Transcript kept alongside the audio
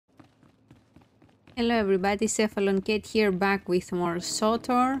Hello everybody, CephalonKet here, back with more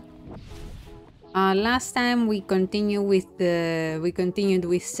SWTOR. Last time we continued with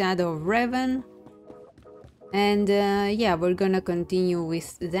Shadow of Revan, and yeah, we're gonna continue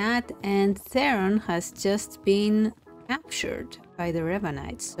with that. And Theron has just been captured by the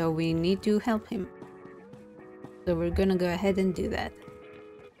Revanites, so we need to help him. So we're gonna go ahead and do that.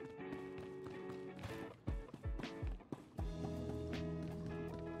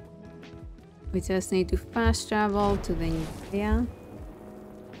 We just need to fast travel to the new area.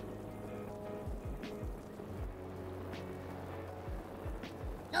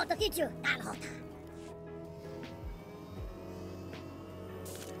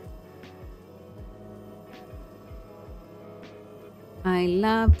 I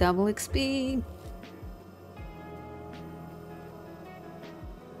love double XP.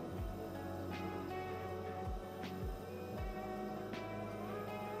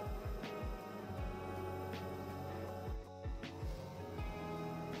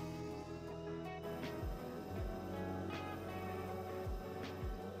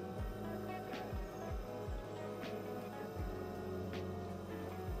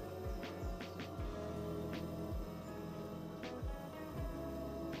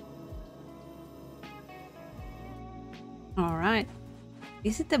 Alright.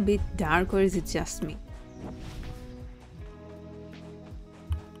 Is it a bit dark or is it just me?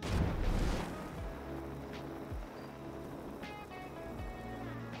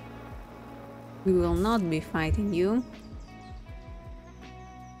 We will not be fighting you.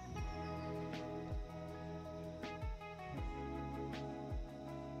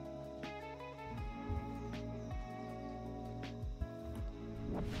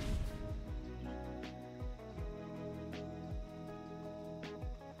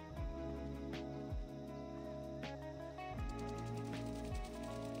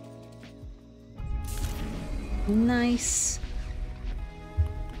 Nice.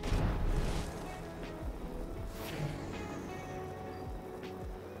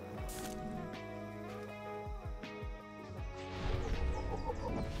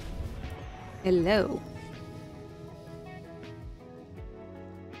 Hello.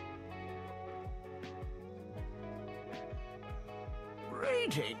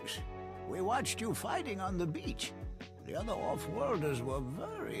 Greetings. We watched you fighting on the beach. The other off-worlders were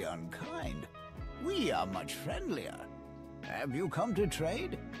very unkind. We are much friendlier. Have you come to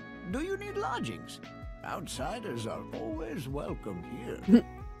trade? Do you need lodgings? Outsiders are always welcome here.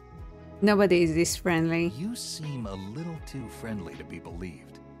 Nobody is this friendly. You seem a little too friendly to be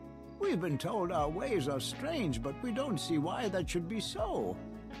believed. We've been told our ways are strange, but we don't see why that should be so.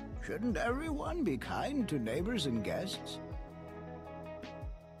 Shouldn't everyone be kind to neighbors and guests?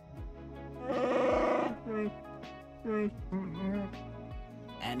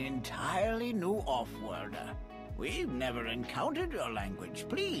 An entirely new off-worlder. We've never encountered your language.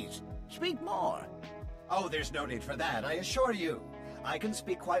 Please, speak more. Oh, there's no need for that, I assure you. I can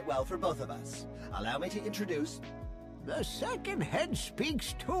speak quite well for both of us. Allow me to introduce... The second head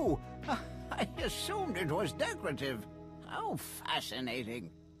speaks too. I assumed it was decorative. How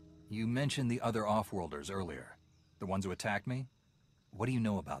fascinating. You mentioned the other off-worlders earlier. The ones who attacked me? What do you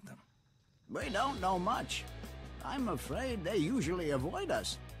know about them? We don't know much. I'm afraid they usually avoid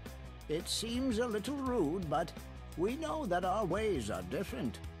us. It seems a little rude, but we know that our ways are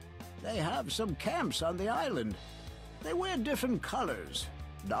different. They have some camps on the island. They wear different colors,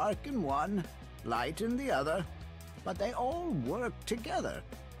 dark in one, light in the other, but they all work together,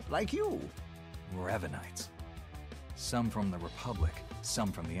 like you. Revanites. Some from the Republic,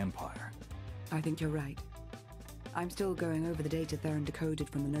 some from the Empire. I think you're right. I'm still going over the data Theron decoded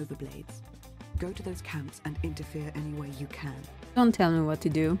from the Nova Blades. Go to those camps and interfere any way you can. Don't tell me what to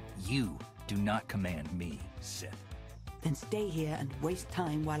do. You do not command me, Sith. Then stay here and waste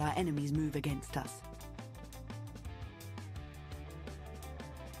time while our enemies move against us.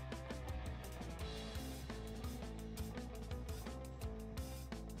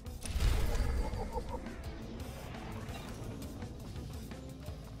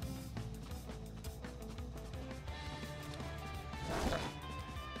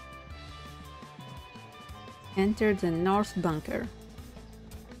 Enter the North Bunker.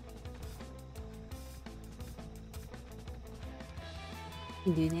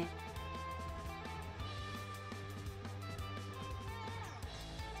 Do that.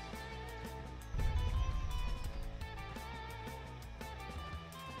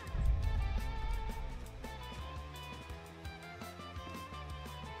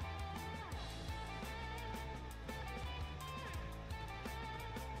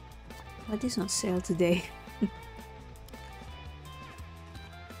 What is on sale today?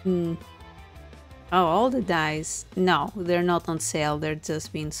 Oh, all the dice. No, they're not on sale. They're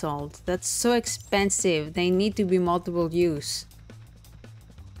just being sold. That's so expensive. They need to be multiple use.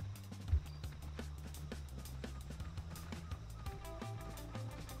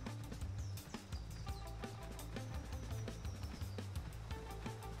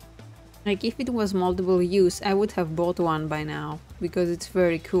 Like, if it was multiple use, I would have bought one by now, because it's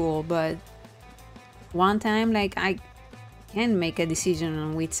very cool, but one time, like, I can't make a decision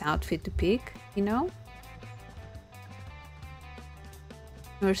on which outfit to pick, you know?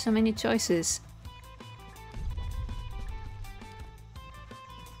 There are so many choices.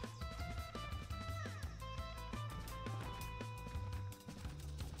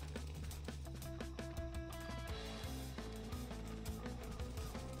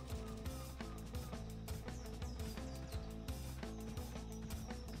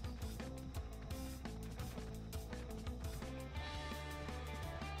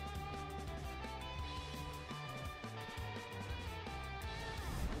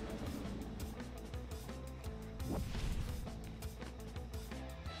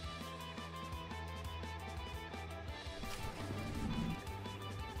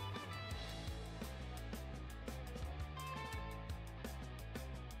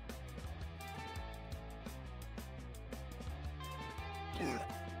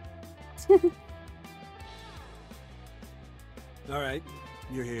 All right,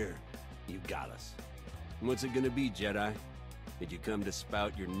 you're here. You got us. What's it gonna be, Jedi? Did you come to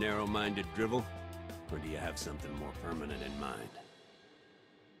spout your narrow-minded drivel? Or do you have something more permanent in mind?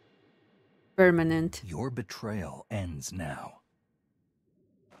 Permanent. Your betrayal ends now.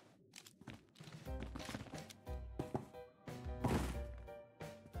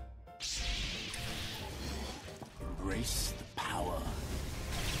 Embrace the power.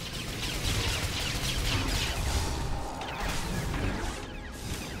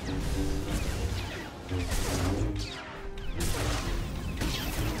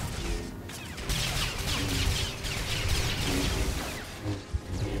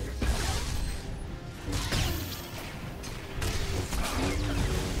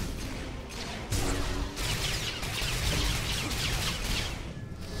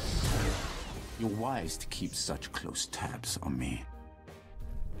 You're wise to keep such close tabs on me.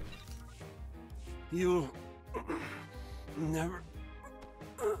 You'll never...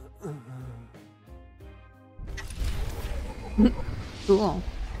 Cool.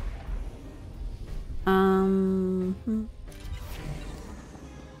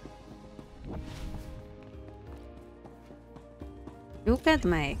 Look at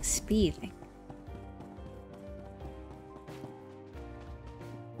my XP. Like,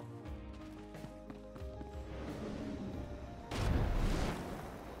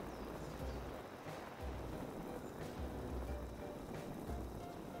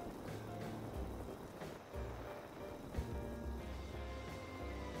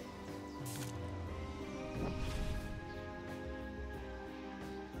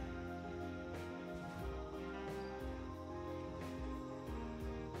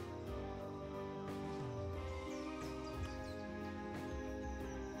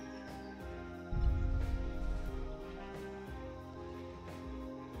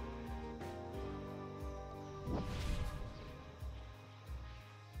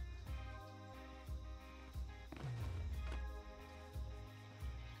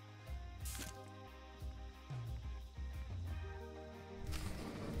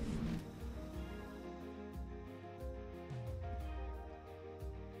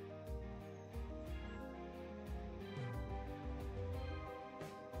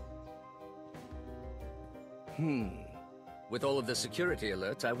 With all of the security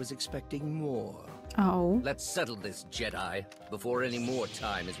alerts, I was expecting more. oh. Let's settle this, Jedi, before any more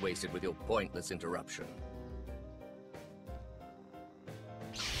time is wasted with your pointless interruption.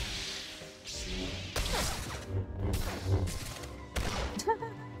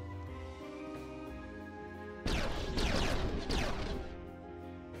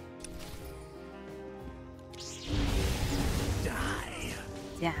 Die.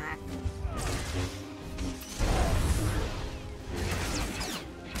 Yeah.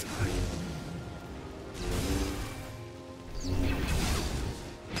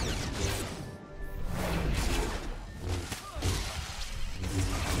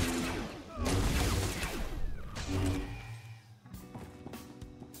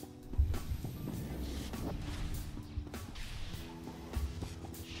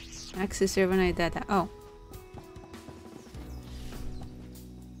 Access Revan data. Oh.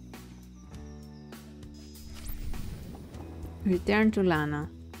 Return to Lana.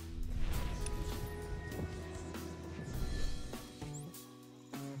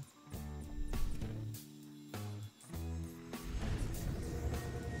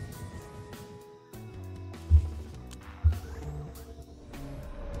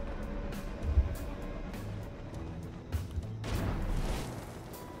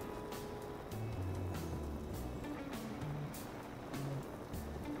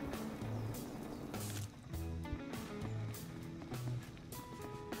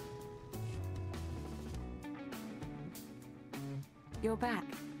 You're back.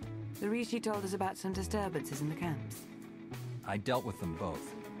 The Rishi told us about some disturbances in the camps. I dealt with them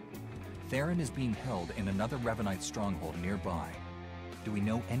both. Theron is being held in another Revanite stronghold nearby. Do we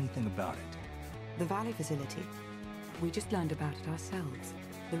know anything about it? The Valley facility. We just learned about it ourselves.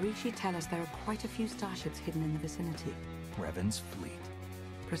 The Rishi tell us there are quite a few starships hidden in the vicinity. Revan's fleet.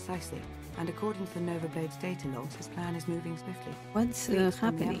 Precisely. And according to the Nova Blade's data logs, his plan is moving swiftly. What's Fleets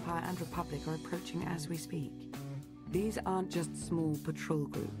from the happening? Empire and Republic are approaching as we speak. These aren't just small patrol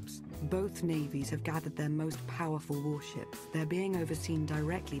groups. Both navies have gathered their most powerful warships. They're being overseen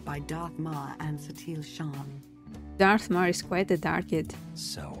directly by Darth Mar and Satil Shan. Darth Mar is quite a dark kid.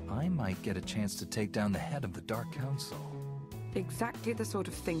 So I might get a chance to take down the head of the Dark Council. Exactly the sort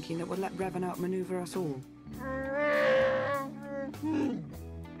of thinking that would let Revan outmaneuver us all.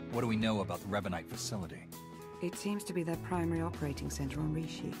 What do we know about the Revanite facility? It seems to be their primary operating center on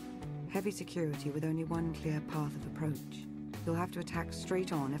Rishi. Heavy security with only one clear path of approach. You'll have to attack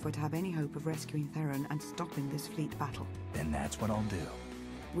straight on if we're to have any hope of rescuing Theron and stopping this fleet battle. Then that's what I'll do.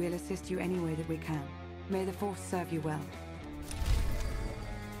 We'll assist you any way that we can. May the Force serve you well.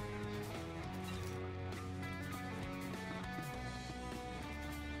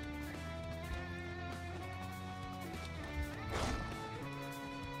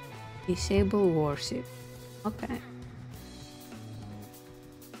 Disable warship. Okay.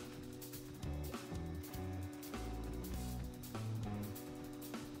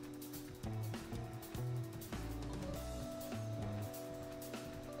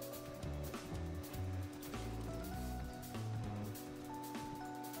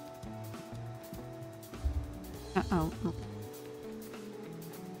 Uh-oh. Oh.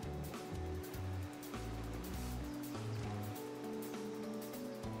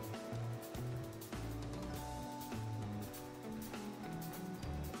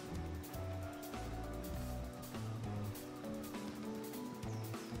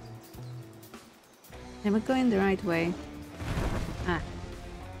 Am I going the right way? Ah.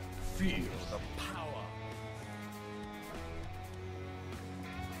 Feel the power.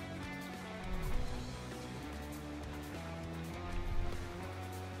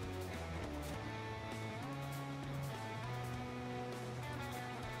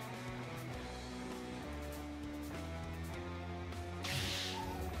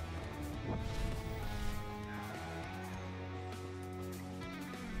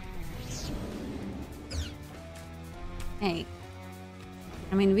 Hey.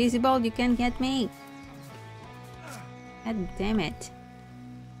 I'm invisible, you can't get me. God damn it.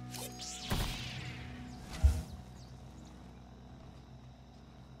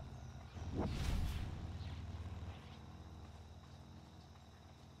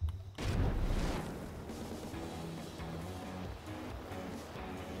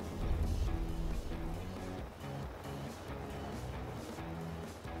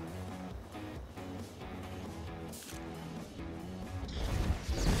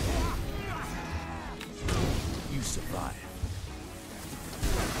 You survive.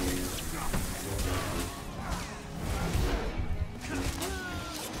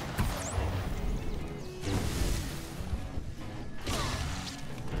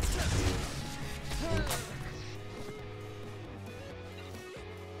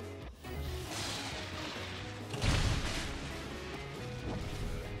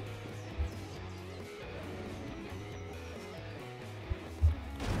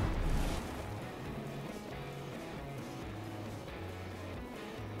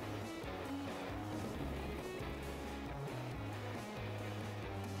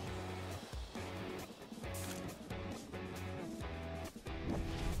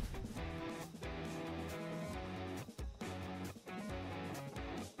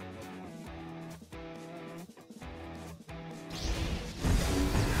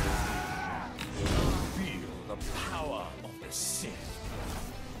 Feel the power of the Sith.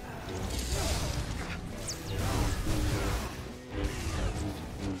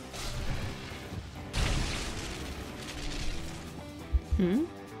 Hmm?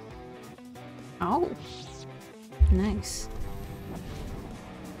 Oh. Nice.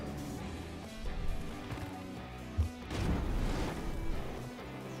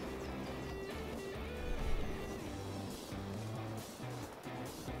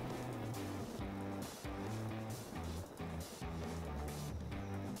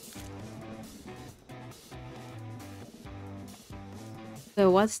 So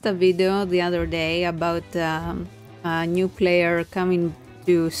what's the video the other day about a new player coming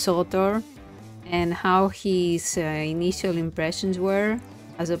to SWTOR and how his initial impressions were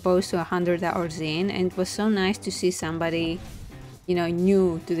as opposed to 100 hours in, and it was so nice to see somebody, you know,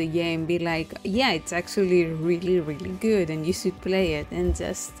 new to the game, be like, yeah, it's actually really, really good and you should play it. And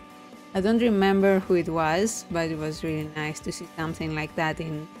just, I don't remember who it was, but it was really nice to see something like that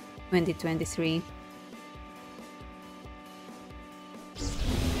in 2023. Feel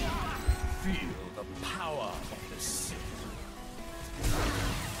the power of the Sith.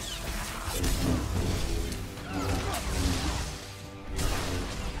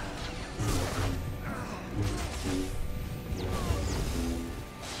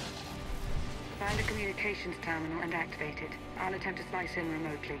 Find a communications terminal and activate it. I'll attempt to slice in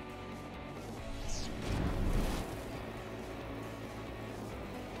remotely.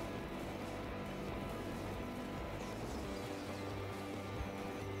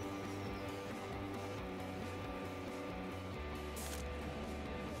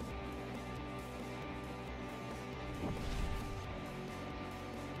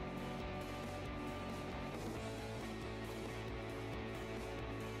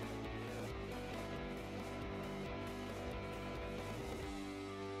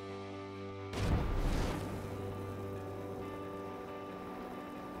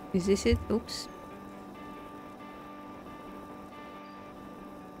 Is this it? Oops.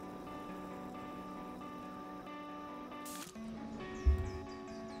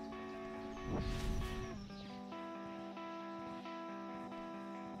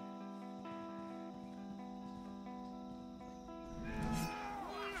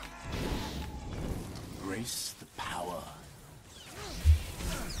 Embrace the power.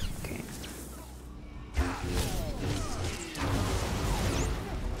 Okay.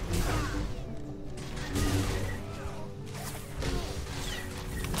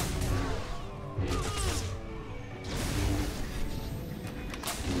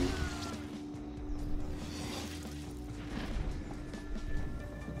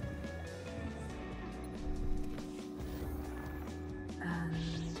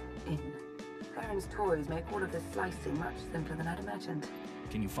 Theron's toys make all of this slicing much simpler than I'd imagined.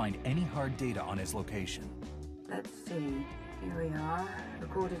 Can you find any hard data on his location? Let's see. Here we are.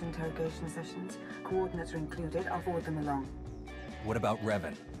 Recorded interrogation sessions. Coordinates are included. I'll forward them along. What about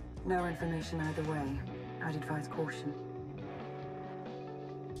Revan? No information either way. I'd advise caution.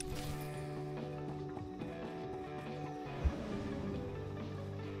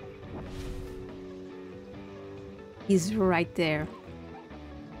 He's right there.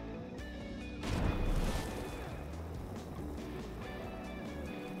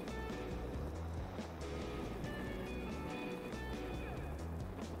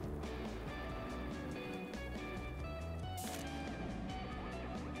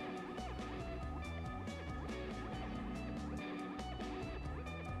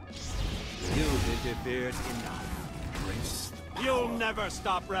 You've interfered enough. You'll never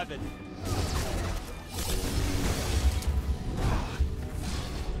stop Revan.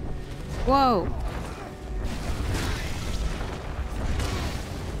 Whoa!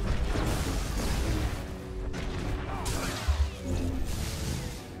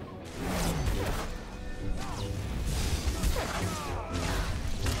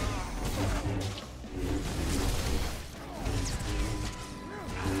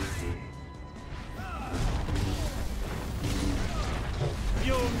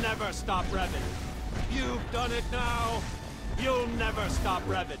 You'll never stop Revan. You've done it now. You'll never stop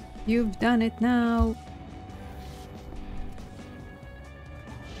Revan. You've done it now.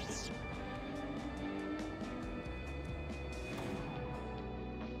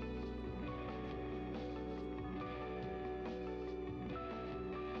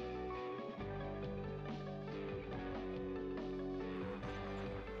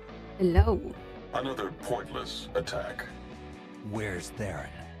 Hello. Another pointless attack. Where's Theron?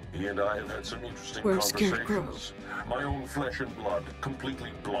 He and I have had some interesting Where's Scarecrow? conversations. My own flesh and blood,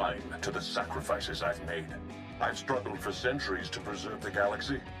 completely blind to the sacrifices I've made. I've struggled for centuries to preserve the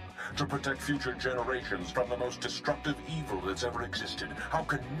galaxy, to protect future generations from the most destructive evil that's ever existed. How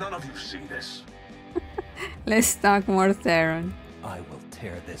can none of you see this? Let's talk more Theron. I will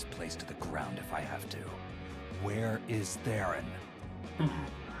tear this place to the ground if I have to. Where is Theron?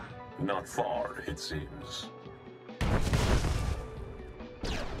 Not far, it seems.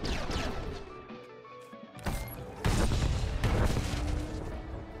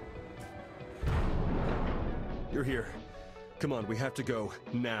 You're here. Come on, we have to go.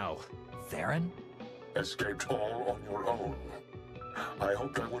 Now. Theron? Escaped all on your own. I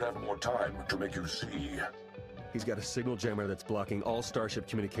hoped I would have more time to make you see. He's got a signal jammer that's blocking all Starship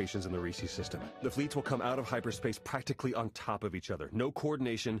communications in the Reese system. The fleets will come out of hyperspace practically on top of each other. No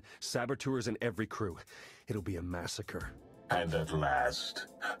coordination, saboteurs in every crew. It'll be a massacre. And at last,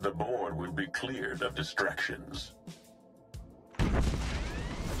 the board will be cleared of distractions.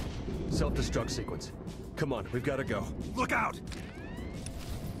 Self-destruct sequence. Come on, we've got to go. Look out!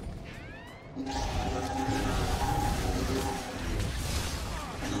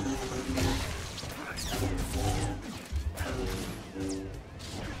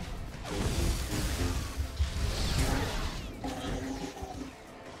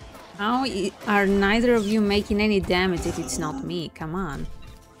 How are neither of you making any damage if it's not me? Come on.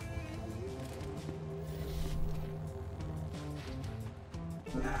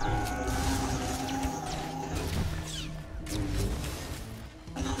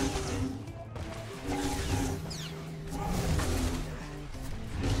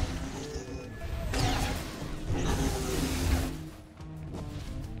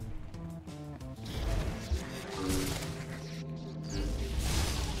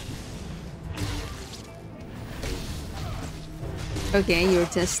 Okay, you're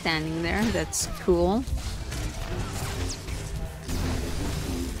just standing there. That's cool.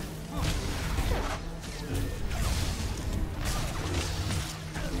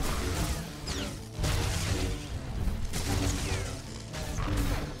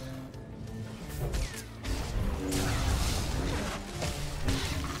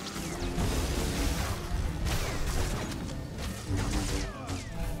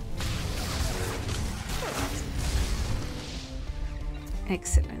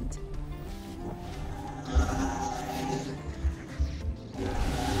 Excellent.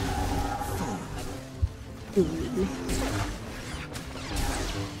 Ooh.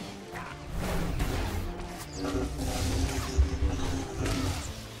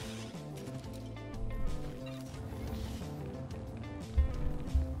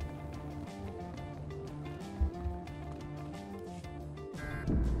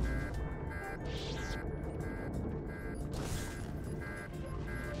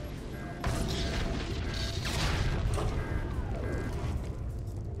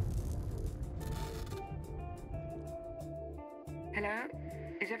 Hello?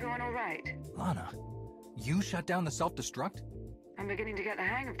 Is everyone all right? Lana, you shut down the self-destruct? I'm beginning to get the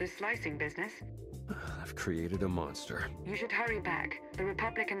hang of this slicing business. I've created a monster. You should hurry back. The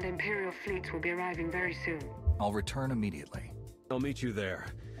Republic and Imperial fleets will be arriving very soon. I'll return immediately. I'll meet you there.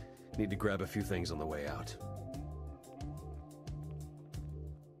 Need to grab a few things on the way out.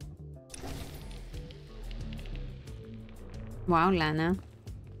 Wow, Lana.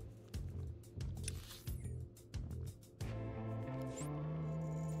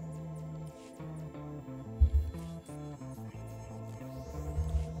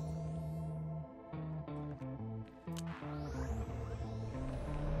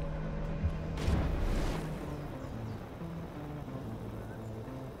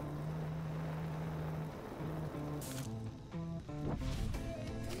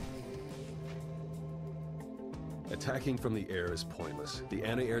 Attacking from the air is pointless. The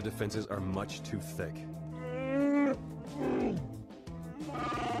anti-air defenses are much too thick.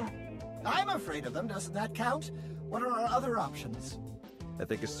 I'm afraid of them, doesn't that count? What are our other options? I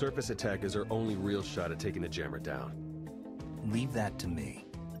think a surface attack is our only real shot at taking the jammer down. Leave that to me.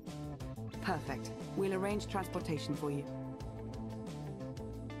 Perfect. We'll arrange transportation for you.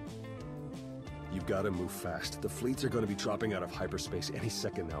 You've got to move fast. The fleets are going to be dropping out of hyperspace any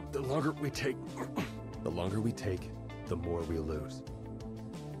second now. The longer we take, the more we lose.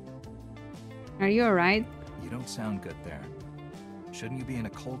 Are you alright? You don't sound good, Theron. Shouldn't you be in a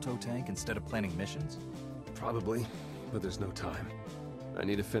Kolto tank instead of planning missions? Probably, but there's no time. I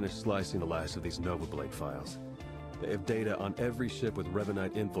need to finish slicing the last of these Nova Blade files. They have data on every ship with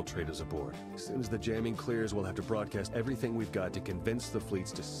Revanite infiltrators aboard. As soon as the jamming clears, we'll have to broadcast everything we've got to convince the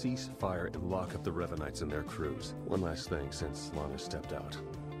fleets to cease fire and lock up the Revanites and their crews. One last thing since Lana stepped out.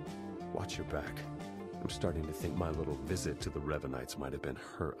 Watch your back. I'm starting to think my little visit to the Revanites might have been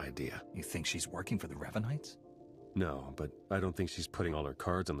her idea. You think she's working for the Revanites? No, but I don't think she's putting all her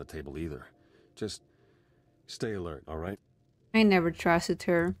cards on the table either. Just stay alert, all right? I never trusted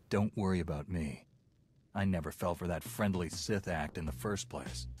her. Don't worry about me. I never fell for that friendly Sith act in the first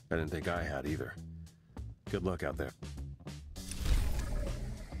place. I didn't think I had either. Good luck out there.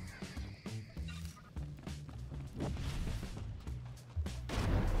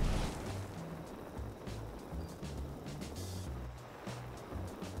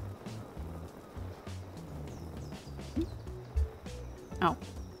 Oh.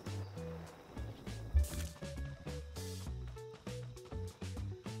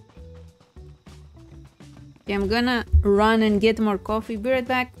 Okay, I'm gonna run and get more coffee. Be right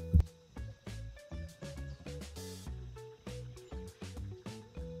back.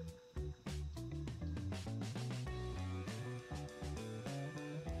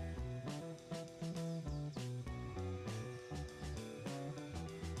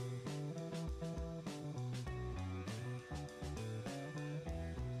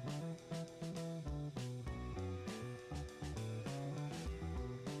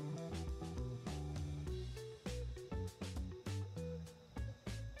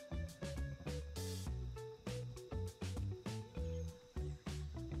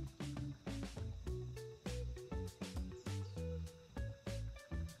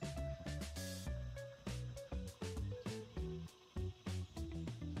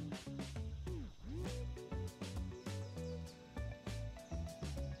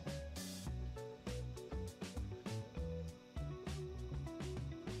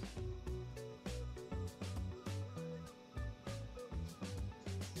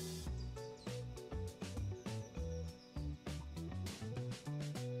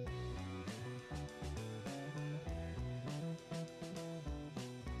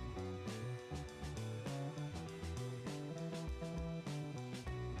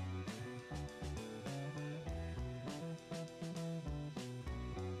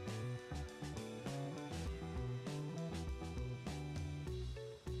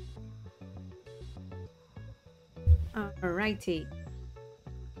 Alrighty.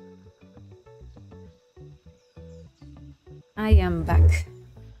 I am back.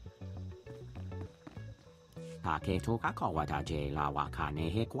 下期做卡個話大姐啦話看你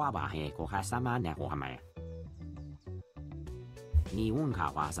係瓜話係個係三萬嘅係咪？你揾卡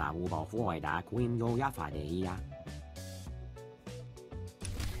話啥烏保護為大官有一塊地呀？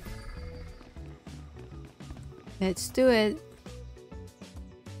 Let's do it.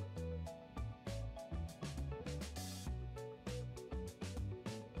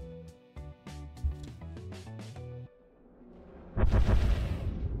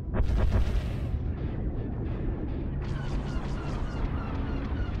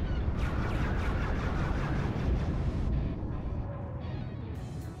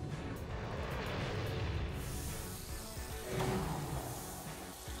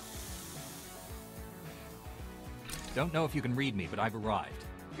 Don't know if you can read me, but I've arrived.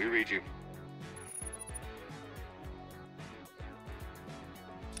 We read you.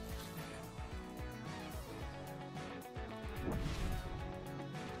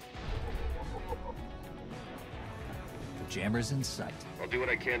 The jammer's in sight. I'll do what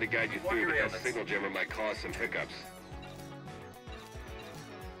I can to guide you through, but that signal jammer might cause some hiccups.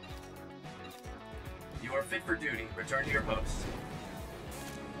 You are fit for duty. Return to your post.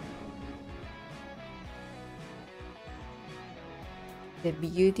 The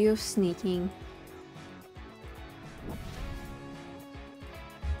beauty of sneaking.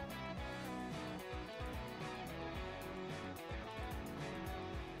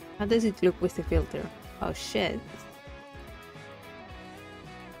 How does it look with the filter? Oh shit.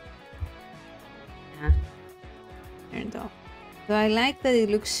 Yeah. Turned off. So I like that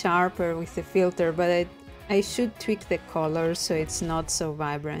it looks sharper with the filter, but I should tweak the color so it's not so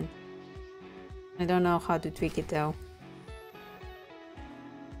vibrant. I don't know how to tweak it though.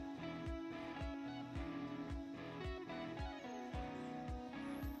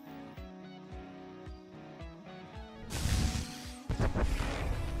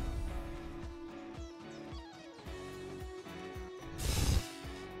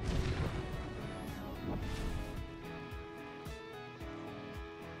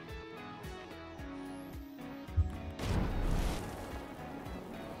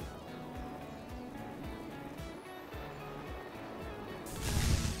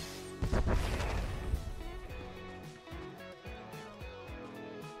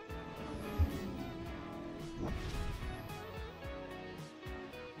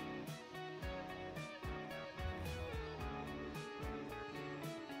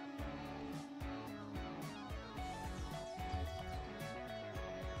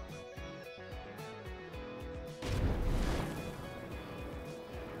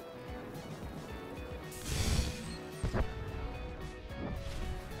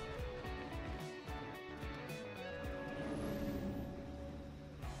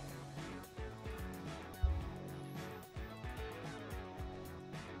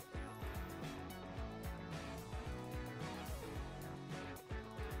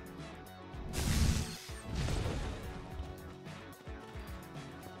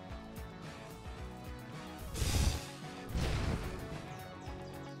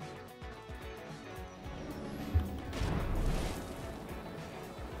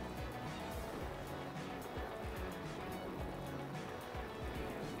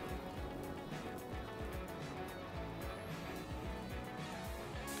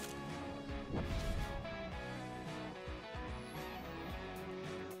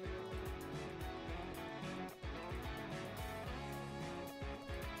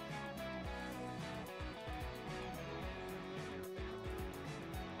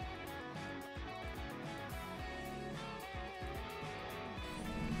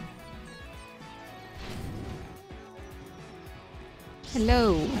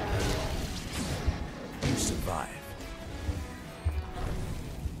 Hello. You survived.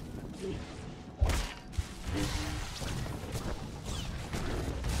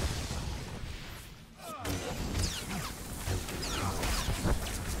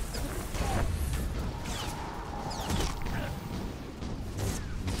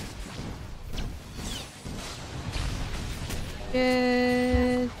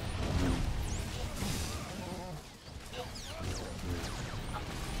 Good.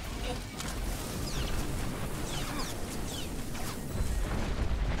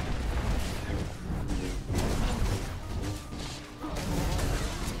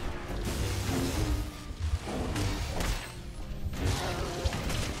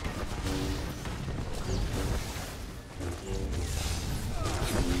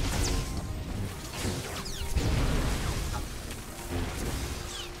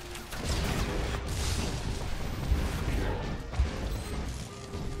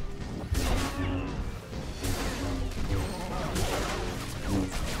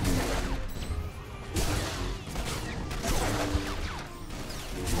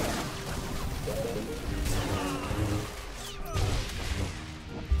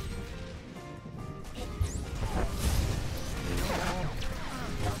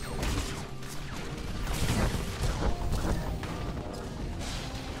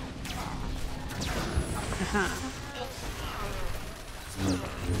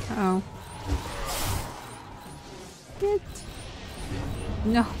 Oh. Shit.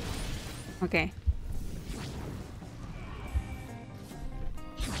 No. Okay.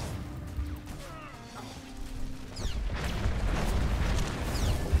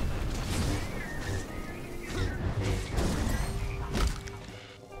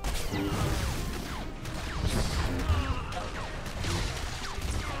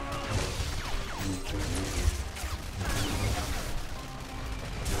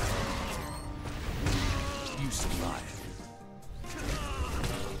 You survive.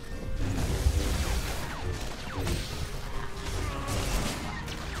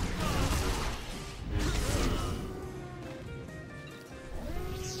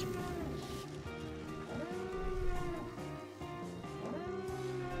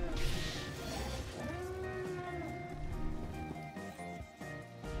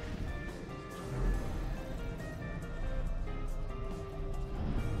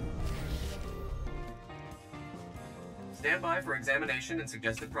 Stand by for examination and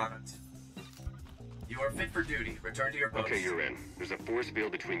suggested product. You are fit for duty. Return to your post. Okay, you're in. There's a force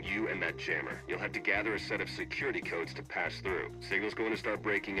field between you and that jammer. You'll have to gather a set of security codes to pass through. Signal's going to start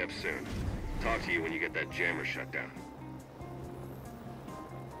breaking up soon. Talk to you when you get that jammer shut down.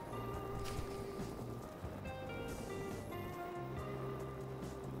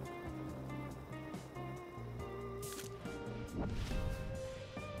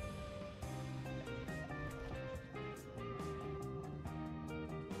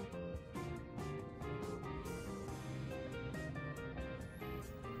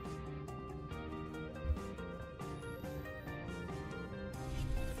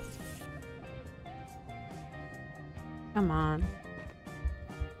 Come on.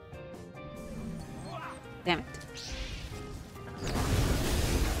 Damn it.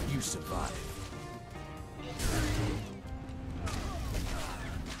 You survive.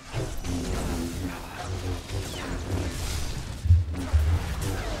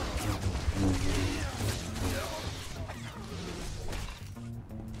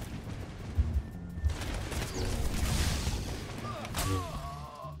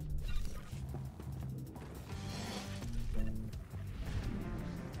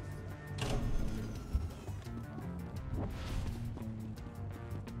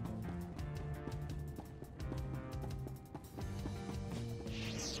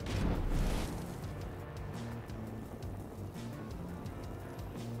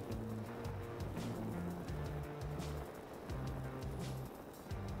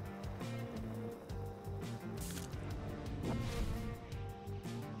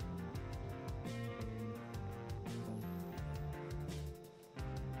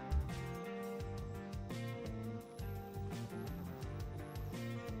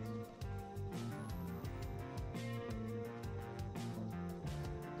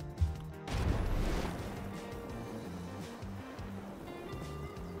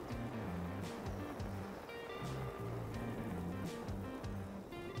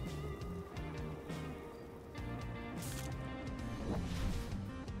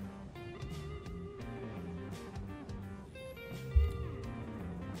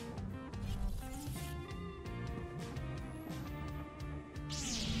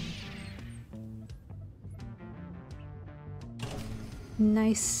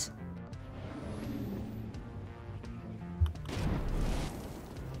 Nice.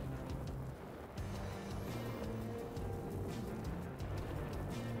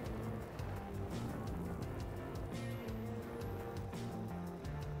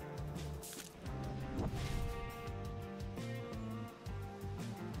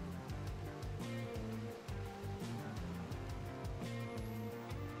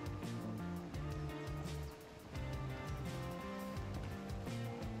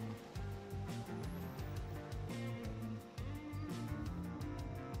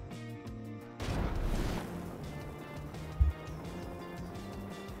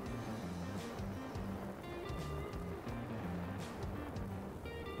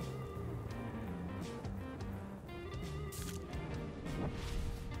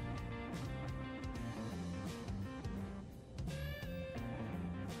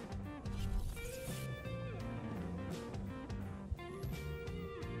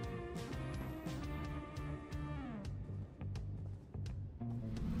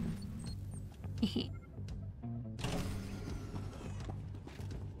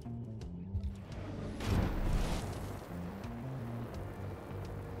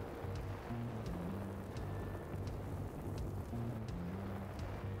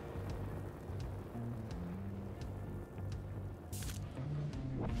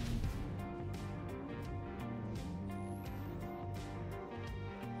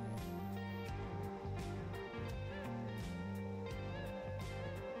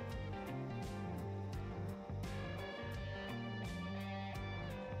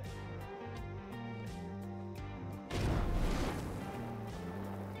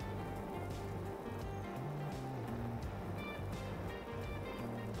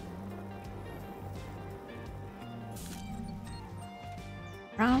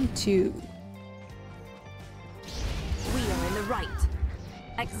 Round 2. We are in the right.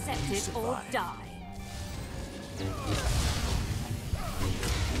 Accept it or die.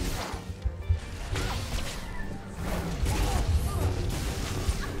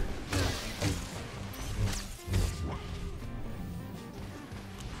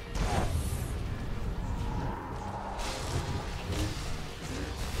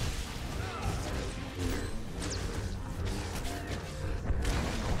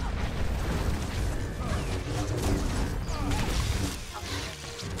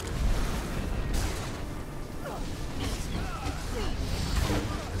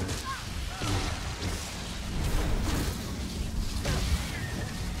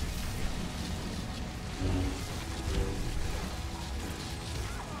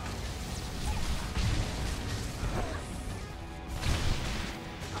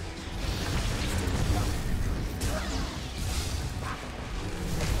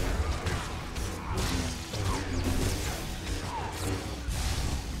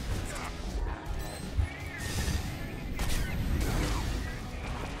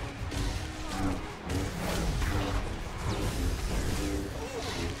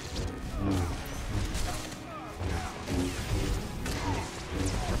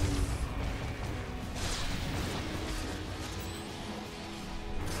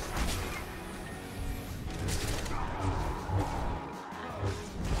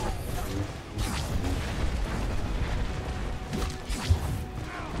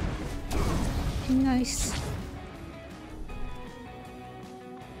 Nice.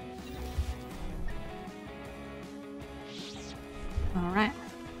 All right.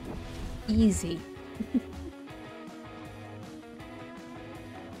 Easy.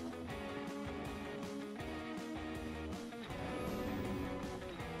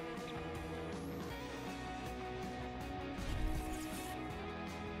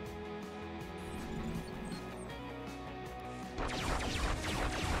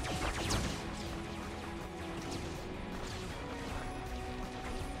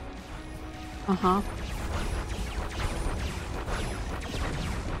 Uh-huh.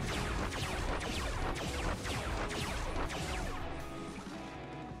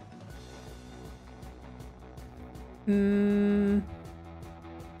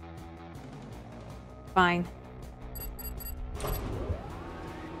 Fine.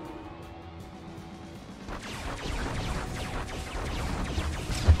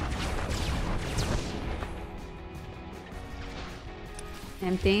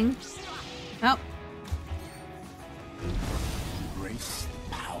 Emptying. Oh. Embrace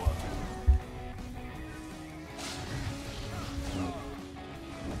power.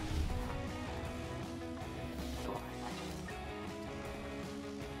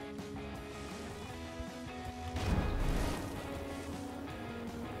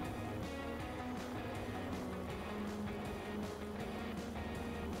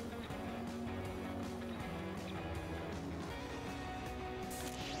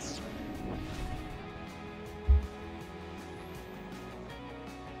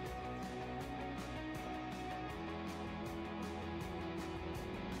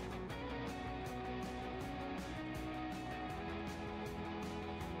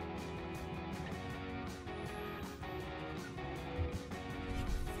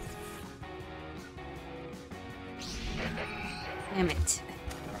 Damn it.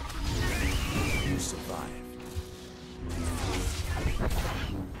 You survived.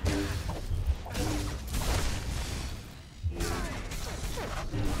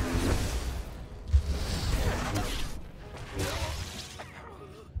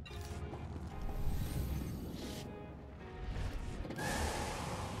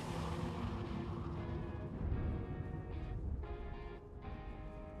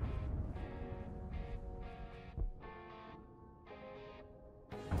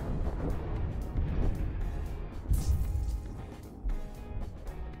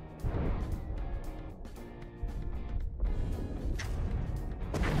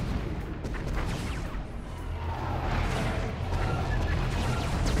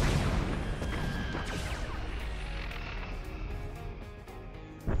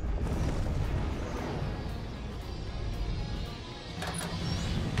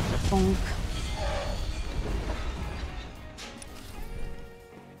 Bonk.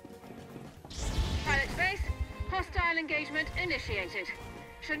 Pilot space, hostile engagement initiated.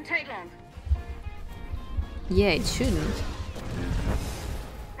 Shouldn't take long. Yeah, it shouldn't.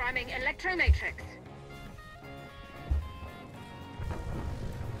 Priming electromatrix.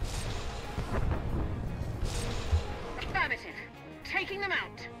 Affirmative. Taking them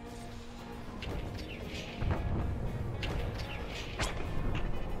out.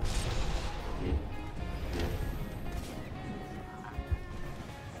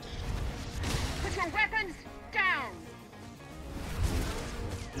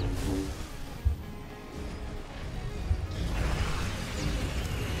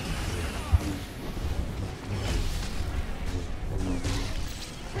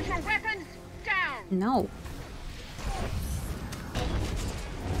 No.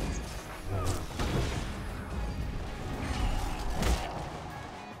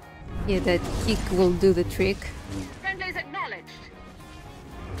 Yeah, that kick will do the trick. Friendlies acknowledged.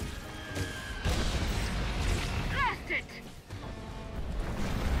 Blast it!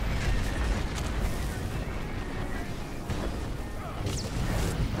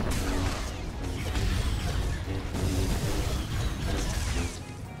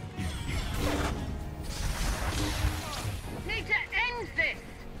 Need to end this!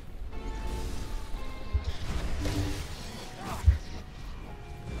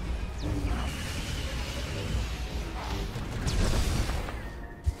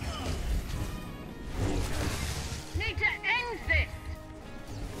 Need to end this!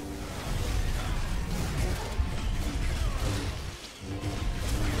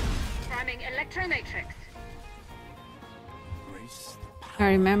 Priming electromatrix. I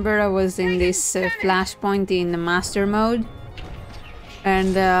remember I was in this flashpoint in the master mode,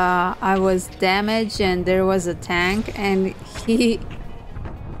 and I was damaged, and there was a tank, and he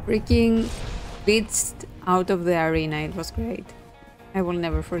freaking blitzed out of the arena. It was great. I will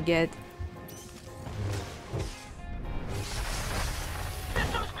never forget.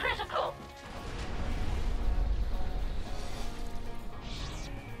 Systems critical!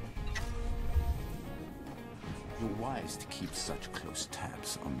 You're wise to keep such close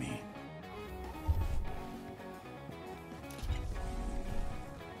tabs on me.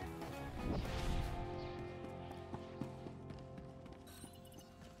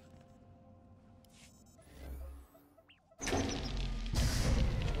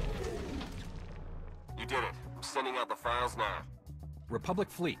 You did it. I'm sending out the files now. Republic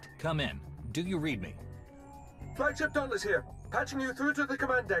fleet, come in. Do you read me? Flagship Dauntless here, patching you through to the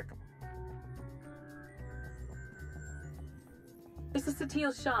command deck. This is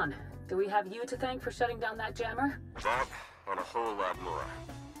Satil Shan. Do we have you to thank for shutting down that jammer? That and a whole lot more.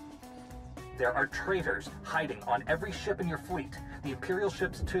 There are traitors hiding on every ship in your fleet. The Imperial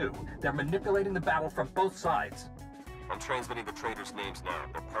ships too. They're manipulating the battle from both sides. I'm transmitting the traitors' names now.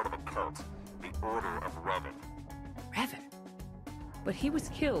 They're part of a cult. The Order of Revan. Revan? But he was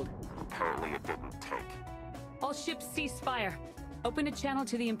killed. Apparently it didn't take. All ships cease fire. Open a channel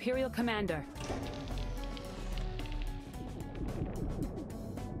to the Imperial Commander.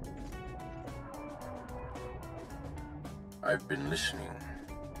 I've been listening.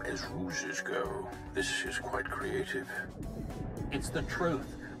 As ruses go, this is quite creative. It's the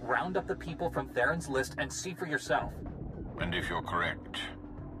truth. Round up the people from Theron's list and see for yourself. And if you're correct,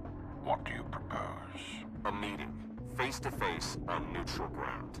 what do you propose? A meeting. Face to face on neutral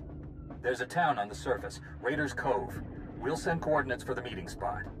ground. There's a town on the surface, Raiders Cove. We'll send coordinates for the meeting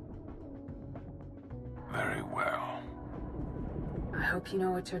spot. Very well. I hope you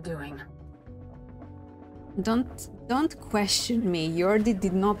know what you're doing. Don't question me. Yordi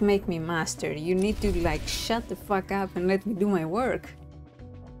did not make me master. You need to like shut the fuck up and let me do my work.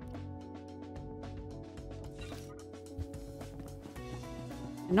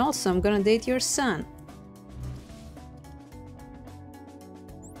 And also, I'm gonna date your son.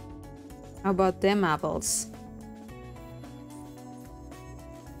 How about them apples?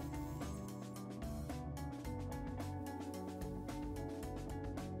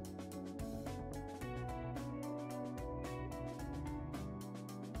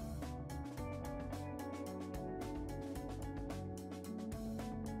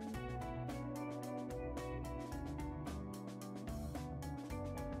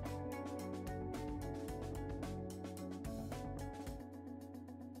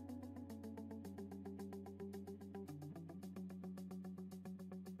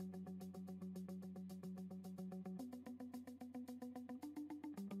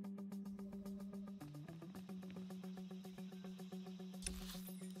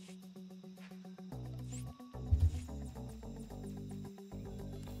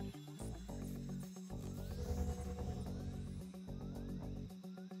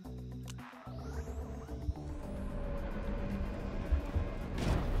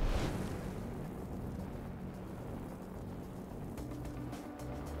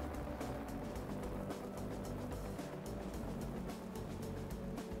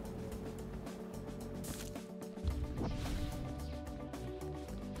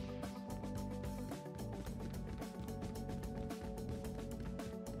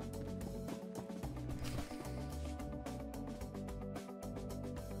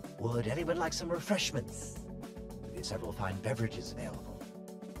 Would anyone like some refreshments? We have several fine beverages available.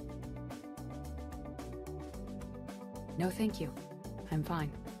 No, thank you. I'm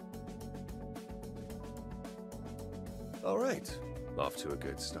fine. All right. Off to a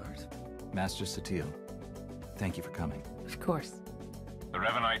good start. Master Satil, thank you for coming. Of course. The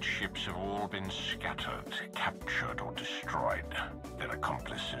Revanite ships have all been scattered, captured, or destroyed. Their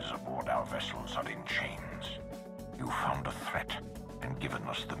accomplices aboard our vessels are in chains. You found a threat and given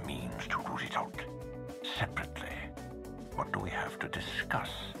us the means to root it out. Separately, what do we have to discuss?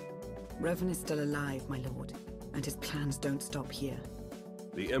 Revan is still alive, my lord, and his plans don't stop here.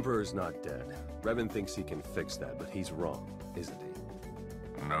 The Emperor's not dead. Revan thinks he can fix that, but he's wrong, isn't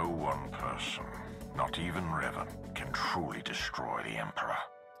he? No one person, not even Revan, can truly destroy the Emperor.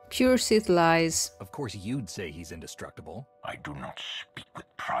 Pure Sith lies. Of course you'd say he's indestructible. I do not speak with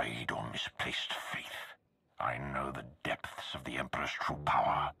pride or misplaced faith. I know the depths of the Emperor's true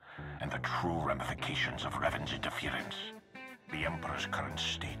power and the true ramifications of Revan's interference. The Emperor's current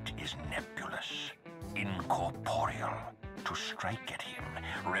state is nebulous, incorporeal. To strike at him,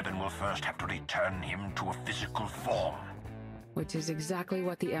 Revan will first have to return him to a physical form. Which is exactly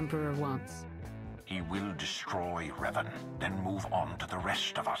what the Emperor wants. He will destroy Revan, then move on to the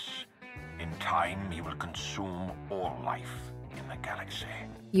rest of us. In time, he will consume all life in the galaxy.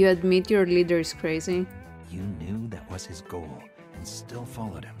 You admit your leader is crazy? You knew that was his goal, and still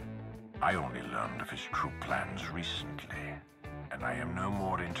followed him. I only learned of his true plans recently, and I am no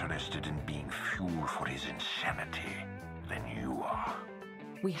more interested in being fuel for his insanity than you are.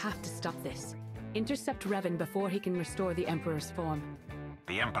 We have to stop this. Intercept Revan before he can restore the Emperor's form.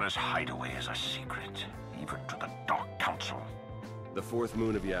 The Emperor's hideaway is a secret, even to the Dark Council. The fourth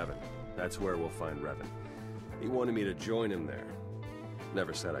moon of Yavin. That's where we'll find Revan. He wanted me to join him there.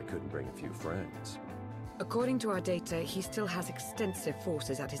 Never said I couldn't bring a few friends. According to our data, he still has extensive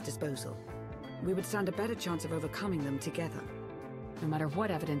forces at his disposal. We would stand a better chance of overcoming them together. No matter what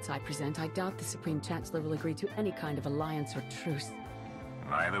evidence I present, I doubt the Supreme Chancellor will agree to any kind of alliance or truce.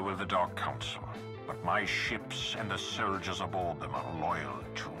 Neither will the Dark Council, but my ships and the soldiers aboard them are loyal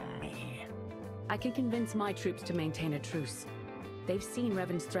to me. I can convince my troops to maintain a truce. They've seen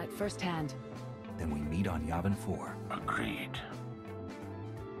Revan's threat firsthand. Then we meet on Yavin 4. Agreed.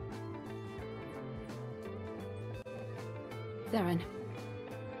 Theron.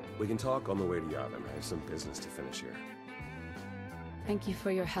 We can talk on the way to Yavin. I have some business to finish here. Thank you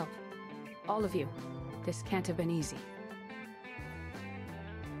for your help. All of you. This can't have been easy.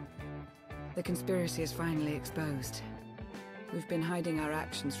 The conspiracy is finally exposed. We've been hiding our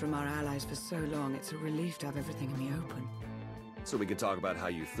actions from our allies for so long, it's a relief to have everything in the open. So we can talk about how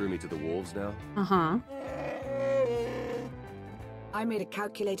you threw me to the wolves now? Uh-huh. I made a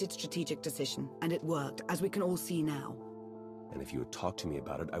calculated strategic decision, and it worked, as we can all see now. And if you had talked to me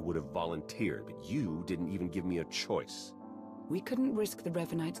about it, I would have volunteered, but you didn't even give me a choice. We couldn't risk the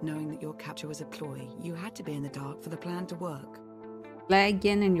Revanites knowing that your capture was a ploy. You had to be in the dark for the plan to work. Lie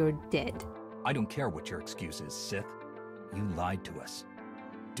again and you're dead. I don't care what your excuse is, Sith. You lied to us.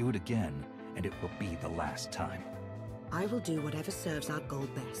 Do it again, and it will be the last time. I will do whatever serves our goal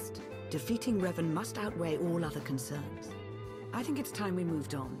best. Defeating Revan must outweigh all other concerns. I think it's time we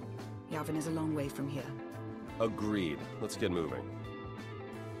moved on. Yavin is a long way from here. Agreed. Let's get moving.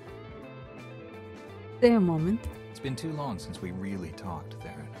 Stay a moment. It's been too long since we really talked,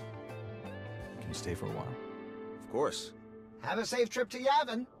 Theron. Can you stay for a while? Of course. Have a safe trip to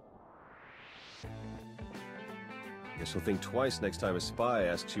Yavin. Guess you'll think twice next time a spy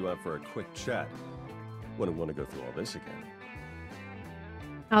asks you out for a quick chat. Wouldn't want to go through all this again.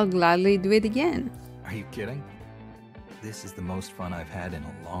 I'll gladly do it again. Are you kidding? This is the most fun I've had in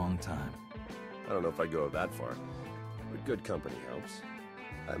a long time. I don't know if I'd go that far, but good company helps.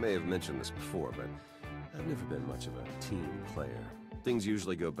 I may have mentioned this before, but I've never been much of a team player. Things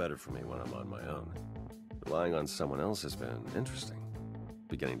usually go better for me when I'm on my own. Relying on someone else has been interesting.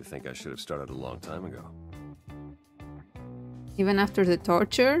 Beginning to think I should have started a long time ago. Even after the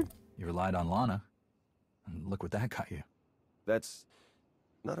torture? You relied on Lana, and look what that got you. That's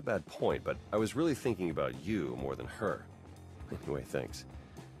not a bad point, but I was really thinking about you more than her. Anyway, thanks.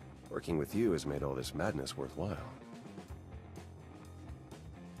 Working with you has made all this madness worthwhile.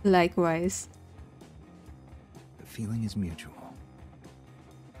 Likewise. The feeling is mutual.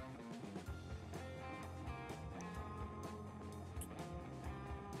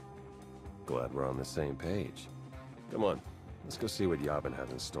 Glad we're on the same page. Come on, let's go see what Yavin has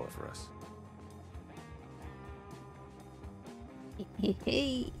in store for us.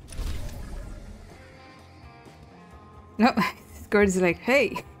 Hey. No, Scourge is like,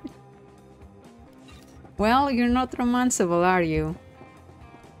 hey. Well, you're not romanceable, are you?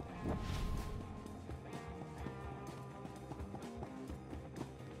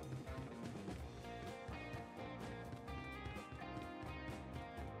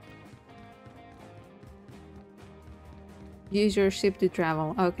 Use your ship to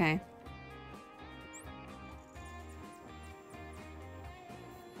travel. Okay.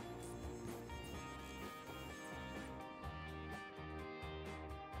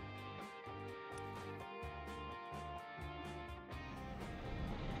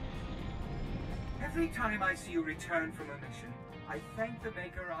 Every time I see you return from a mission, I thank the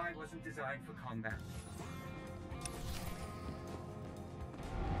Maker I wasn't designed for combat.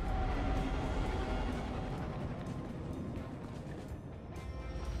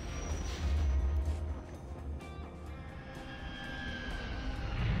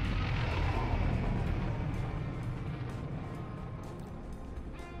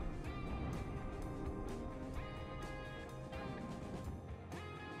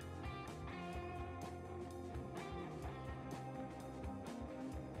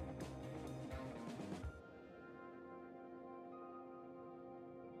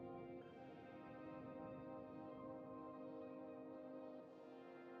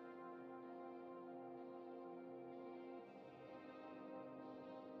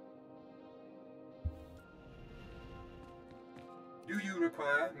 Do you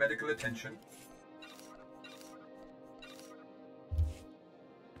require medical attention?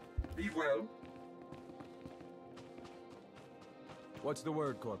 Be well. What's the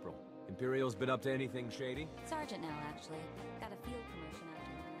word, Corporal? Imperial's been up to anything shady? Sergeant now, actually. Got a field promotion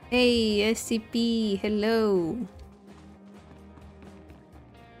after. Hey, SCP, hello.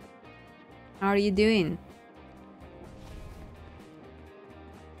 How are you doing?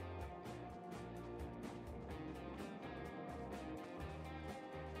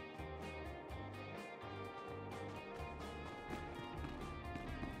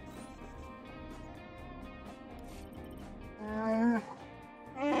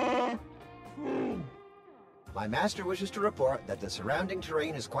 My master wishes to report that the surrounding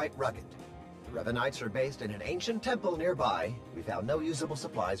terrain is quite rugged. The Revanites are based in an ancient temple nearby. We found no usable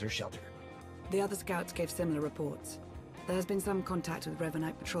supplies or shelter. The other scouts gave similar reports. There has been some contact with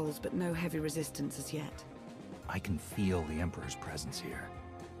Revanite patrols, but no heavy resistance as yet. I can feel the Emperor's presence here.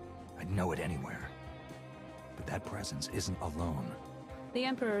 I'd know it anywhere. But that presence isn't alone. The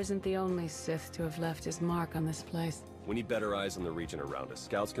Emperor isn't the only Sith to have left his mark on this place. We need better eyes on the region around us.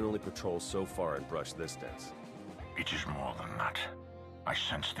 Scouts can only patrol so far and brush this dense. It is more than that. I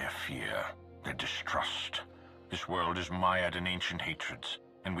sense their fear, their distrust. This world is mired in ancient hatreds,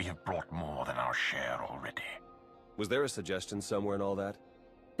 and we have brought more than our share already. Was there a suggestion somewhere in all that?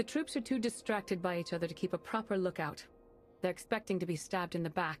 The troops are too distracted by each other to keep a proper lookout. They're expecting to be stabbed in the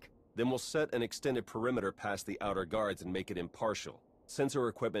back. Then we'll set an extended perimeter past the outer guards and make it impartial. Sensor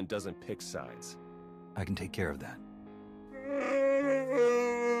equipment doesn't pick sides. I can take care of that.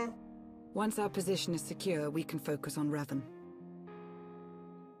 Once our position is secure, we can focus on Revan.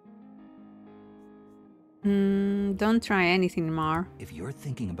 Don't try anything, Mar. If you're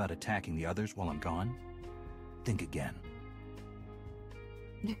thinking about attacking the others while I'm gone, think again.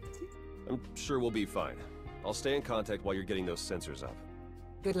 I'm sure we'll be fine. I'll stay in contact while you're getting those sensors up.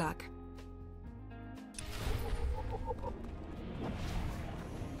 Good luck.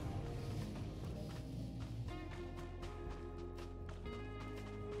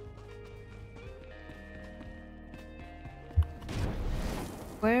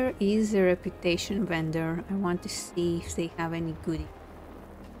 Where is the reputation vendor? I want to see if they have any goodie.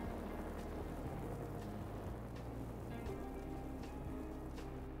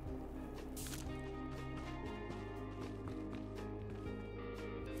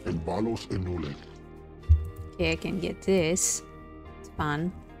 Okay, I can get this. It's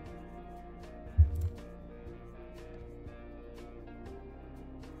fun.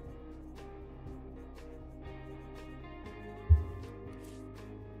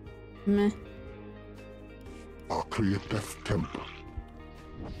 Meh. Creative temple.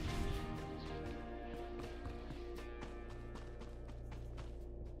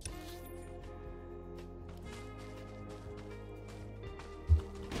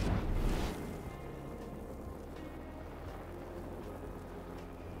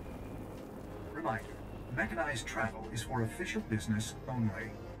 Reminder, mechanized travel is for official business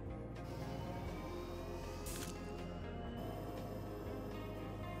only.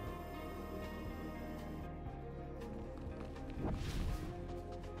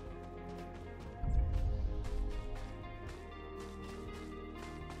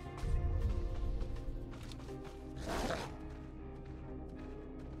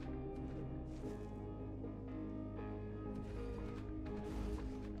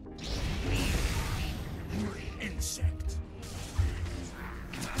 Insect.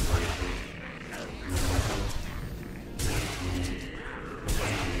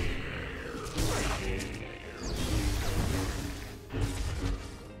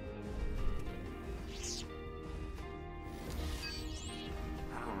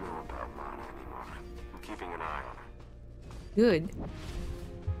 Good.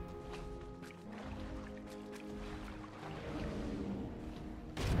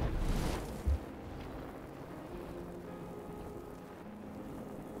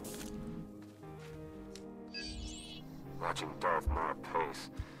 Watching Darth Maul pace.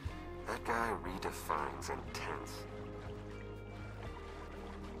 That guy redefines intense.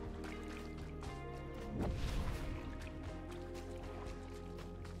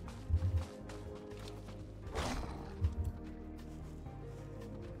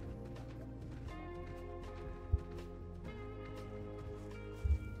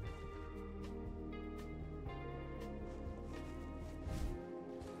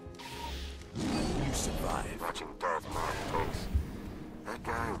 You survived. Watching Darth Maul pace. That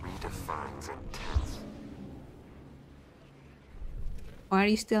guy redefines intense. Why are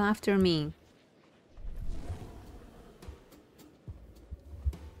you still after me?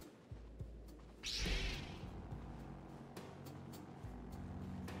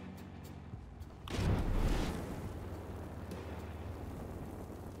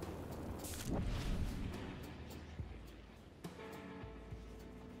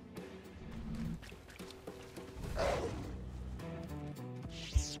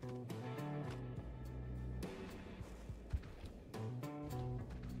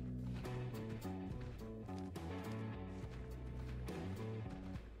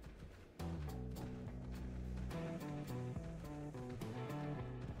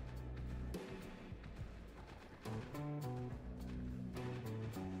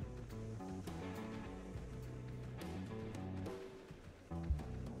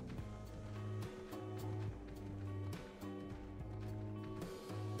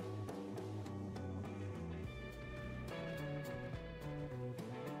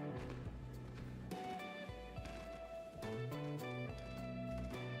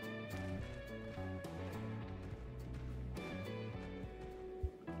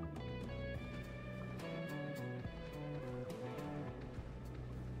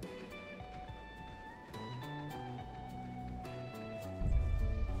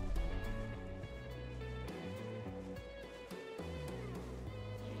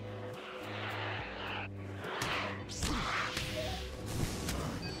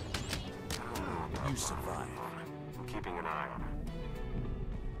 You survived. I'm keeping an eye on her.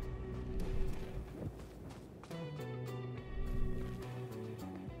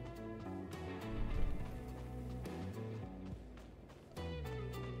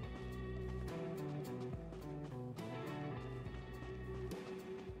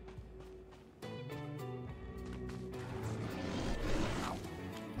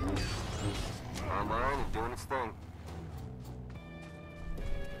 Online and doing its thing.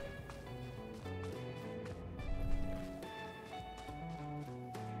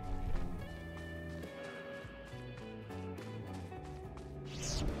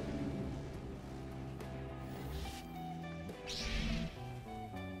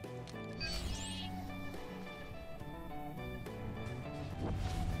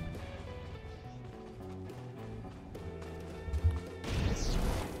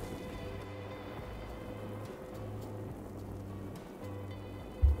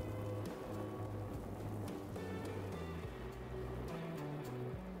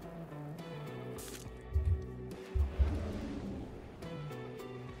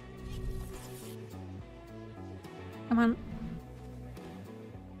 Come on.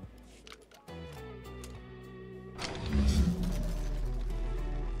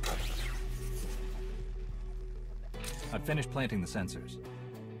 I've finished planting the sensors.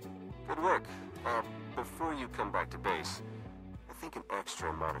 Good work. Before you come back to base, I think an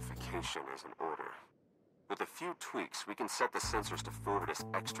extra modification is in order. With a few tweaks, we can set the sensors to forward us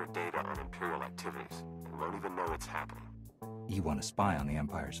extra data on Imperial activities, and won't even know it's happening. You want to spy on the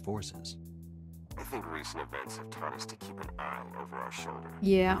Empire's forces? I think recent events have taught us to keep an eye over our shoulder.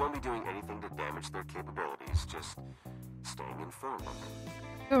 Yeah. We won't be doing anything to damage their capabilities, just staying informed of them.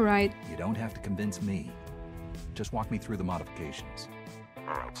 You're right. You don't have to convince me. Just walk me through the modifications.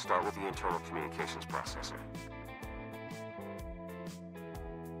 Alright, start with the internal communications processor.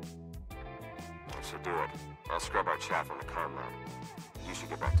 That should do it. I'll scrub our chat from the comm lab. You should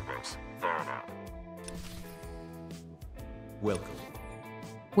get back to base. Theron out. Welcome.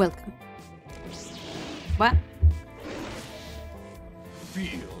 Welcome. What?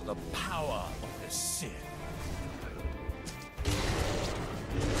 Feel the power of the Sith.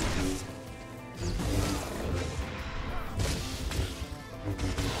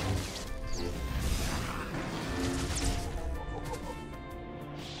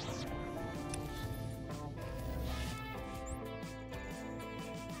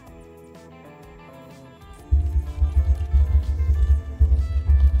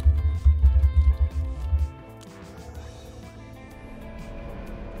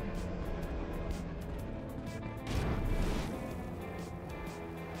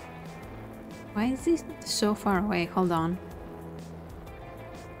 Why is this so far away? Hold on.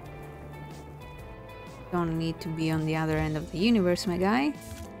 Don't need to be on the other end of the universe, my guy.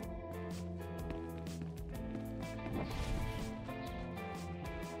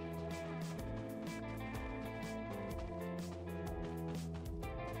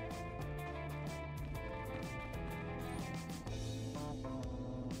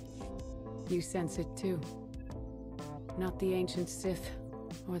 You sense it too. Not the ancient Sith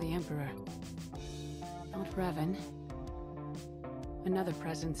or the Emperor. Not Revan. Another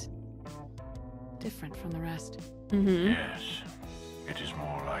presence. Different from the rest. Yes. It is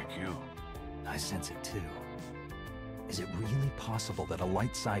more like you. I sense it too. Is it really possible that a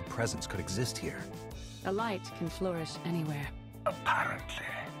light side presence could exist here? A light can flourish anywhere. Apparently.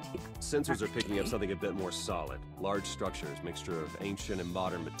 Sensors are picking up something a bit more solid. Large structures, mixture of ancient and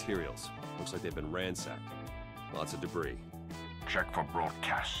modern materials. Looks like they've been ransacked. Lots of debris. Check for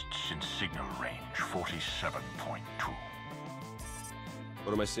broadcasts in signal range 47.2.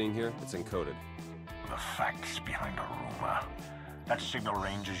 What am I seeing here? It's encoded. The facts behind a rumor. That signal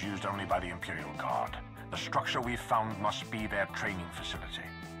range is used only by the Imperial Guard. The structure we found must be their training facility.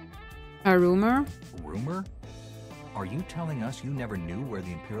 A rumor? Rumor? Are you telling us you never knew where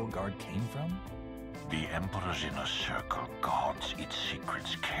the Imperial Guard came from? The Emperor's inner circle guards its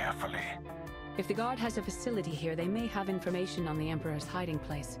secrets carefully. If the Guard has a facility here, they may have information on the Emperor's hiding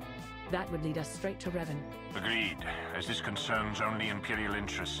place. That would lead us straight to Revan. Agreed. As this concerns only Imperial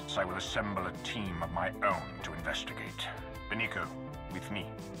interests, I will assemble a team of my own to investigate. Beniko, with me.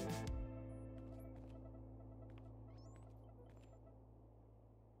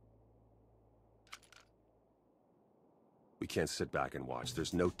 We can't sit back and watch.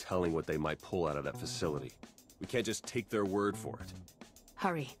 There's no telling what they might pull out of that facility. We can't just take their word for it.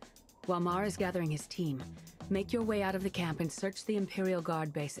 Hurry. While Mar is gathering his team, make your way out of the camp and search the Imperial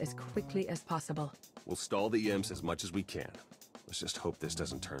Guard base as quickly as possible. We'll stall the imps as much as we can. Let's just hope this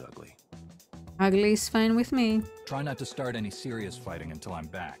doesn't turn ugly. Ugly is fine with me. Try not to start any serious fighting until I'm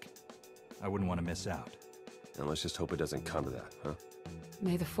back. I wouldn't want to miss out. And let's just hope it doesn't come to that, huh?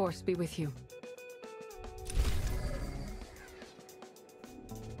 May the Force be with you.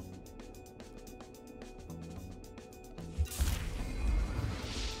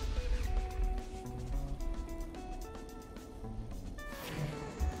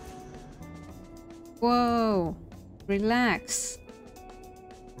 Whoa, relax.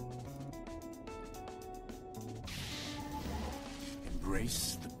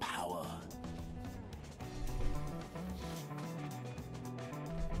 Embrace the power.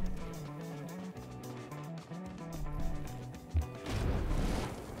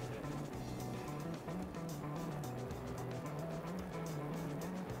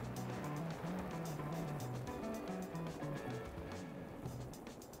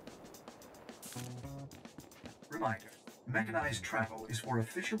 Reminder, mechanized travel is for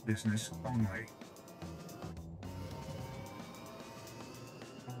official business only.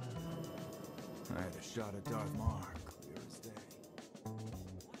 I had a shot at Darth Maul, clear as day.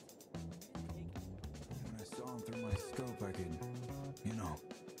 When I saw him through my scope, I could, you know,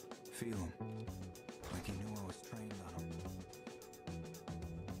 feel him. Like he knew I was trained on him.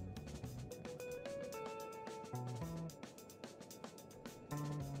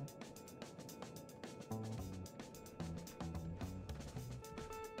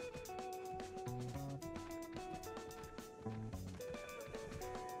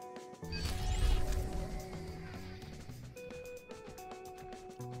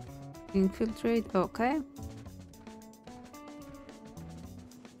 Infiltrate, okay.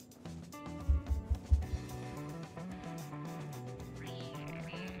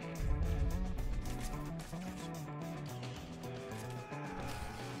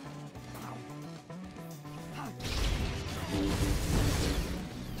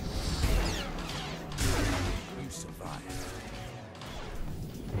 You survived.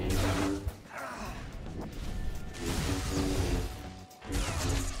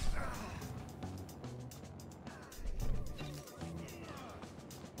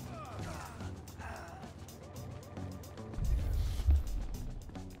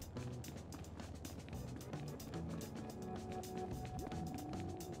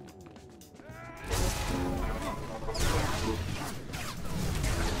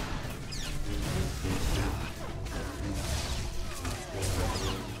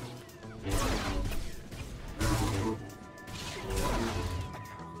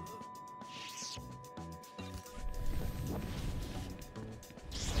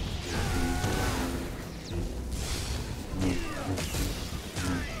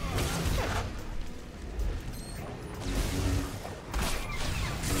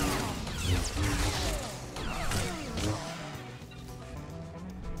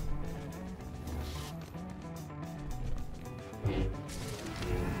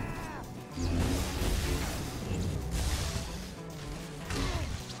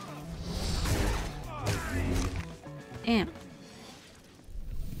 am.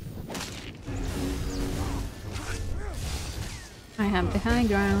 I have the high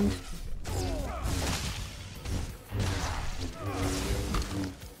ground.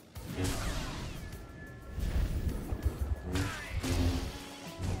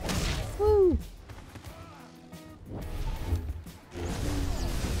 Woo!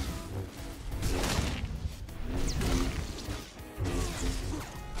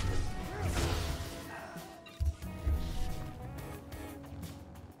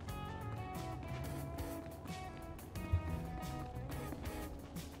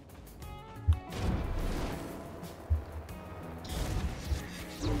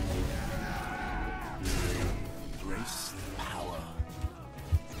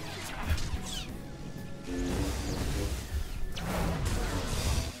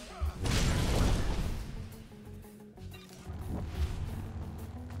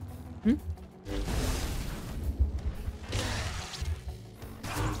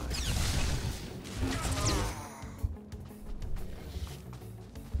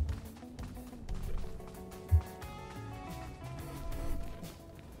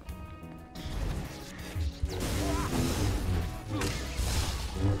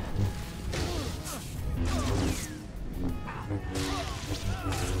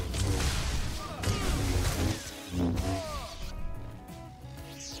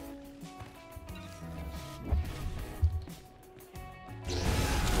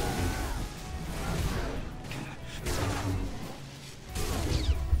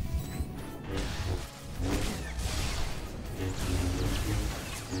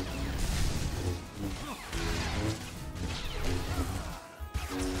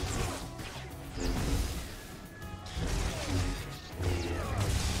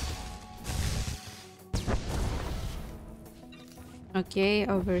 Okay,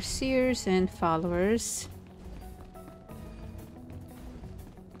 overseers and followers.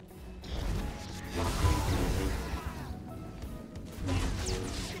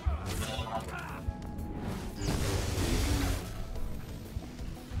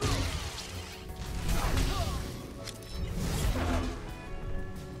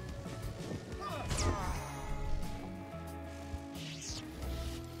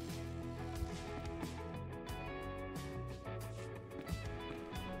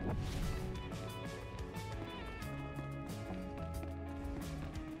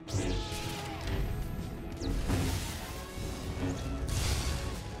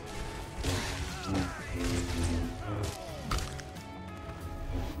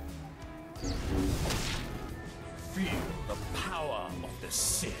 Feel the power of the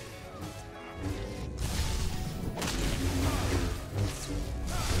Sith.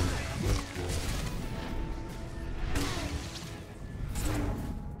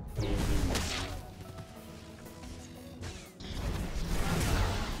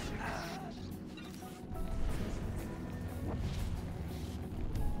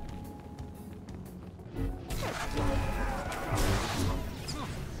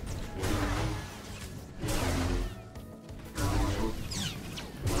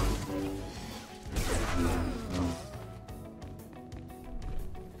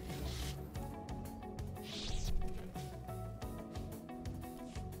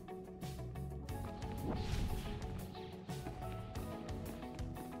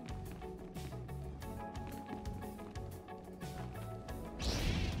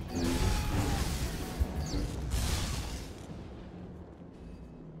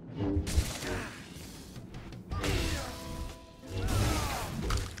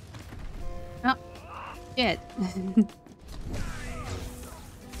 Oh, shit.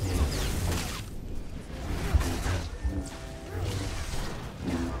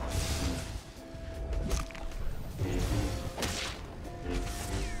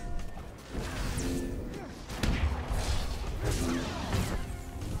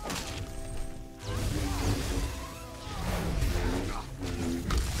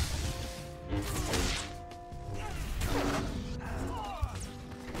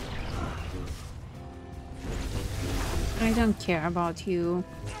 I don't care about you.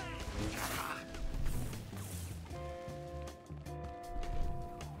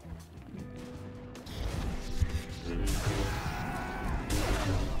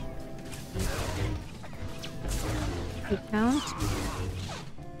 You count?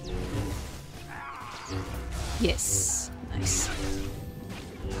 Yes. Nice.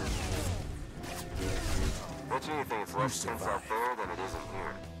 Bet you anything it's less tense out there than it is in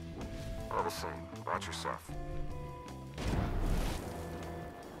here. All the same, watch yourself.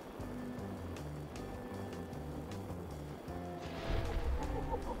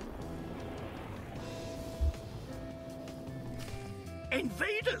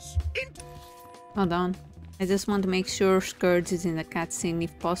 Invaders! Hold on. I just want to make sure Scourge is in the cutscene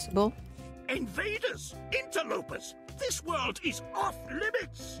if possible. Invaders! Interlopers! This world is off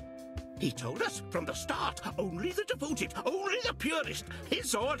limits! He told us from the start, only the devoted, only the purest,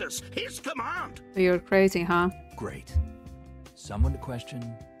 his orders, his command. So you're crazy, huh? Great. Someone to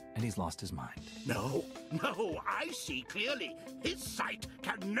question, and he's lost his mind. No, I see clearly. His sight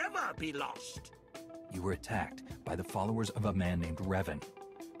can never be lost. You were attacked by the followers of a man named Revan.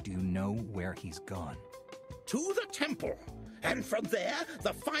 Do you know where he's gone? To the temple. And from there,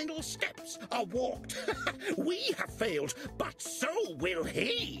 the final steps are walked. We have failed, but so will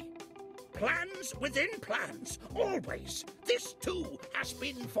he. Plans within plans, always. This too has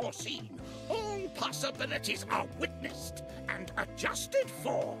been foreseen. All possibilities are witnessed and adjusted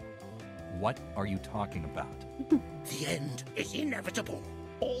for. What are you talking about? The end is inevitable.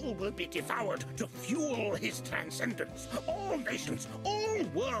 All will be devoured to fuel his transcendence. All nations, all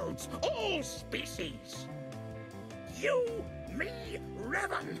worlds, all species. You, me,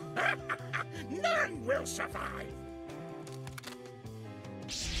 Revan. None will survive.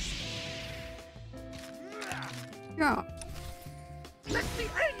 Yeah. Let the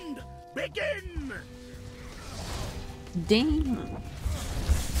end begin. Damn.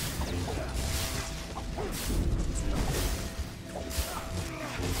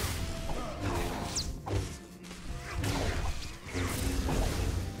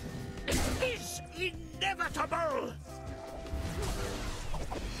 It is inevitable.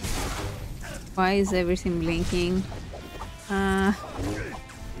 Why is everything blinking?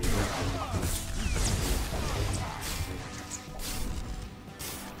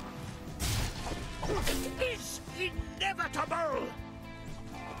 It is inevitable.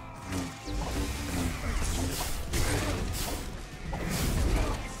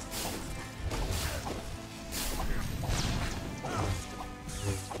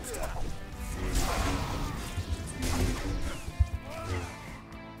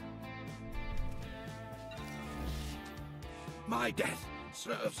 My death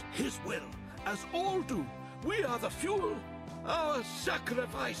serves his will, as all do. We are the fuel. Our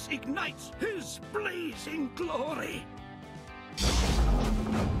sacrifice ignites his blazing glory.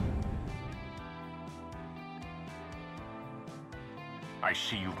 I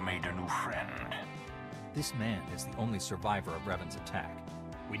see you've made a new friend. This man is the only survivor of Revan's attack.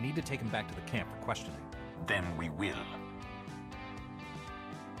 We need to take him back to the camp for questioning. Then we will.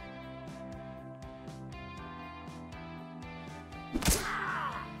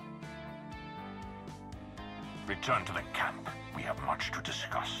 Return to the camp. We have much to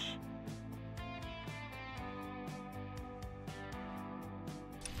discuss.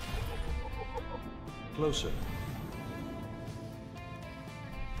 Closer.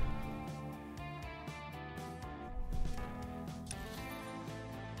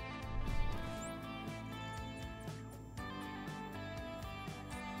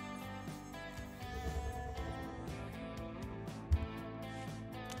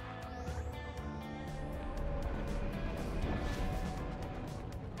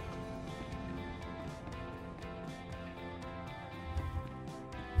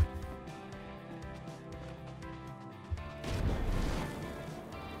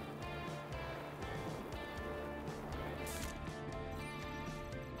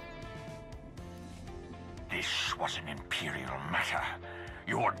 This was an Imperial matter.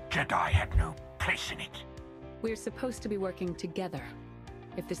 Your Jedi had no place in it. We're supposed to be working together.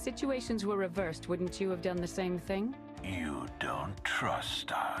 If the situations were reversed, wouldn't you have done the same thing? You don't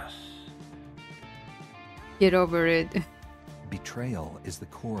trust us. Get over it. Betrayal is the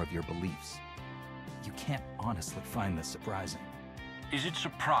core of your beliefs. You can't honestly find this surprising. Is it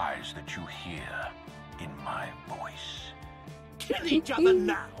surprise that you hear in my voice? Kill each other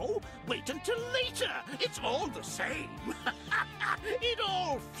now? Wait until later. It's all the same. It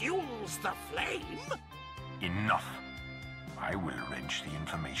all fuels the flame. Enough. I will arrange the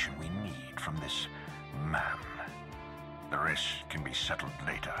information we need from this man. The rest can be settled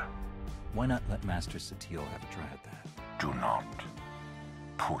later. Why not let Master Satele have a try at that? Do not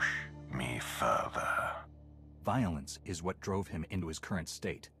push me further. Violence is what drove him into his current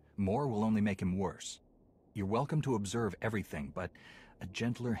state. More will only make him worse. You're welcome to observe everything, but a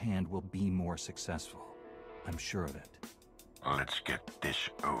gentler hand will be more successful. I'm sure of it. Let's get this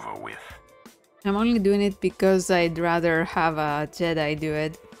over with. I'm only doing it because I'd rather have a Jedi do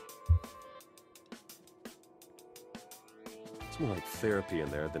it. It's more like therapy in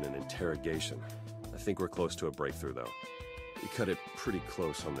there than an interrogation. I think we're close to a breakthrough, though. We cut it pretty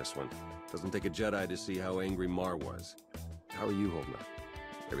close on this one. Doesn't take a Jedi to see how angry Mar was. How are you holding up?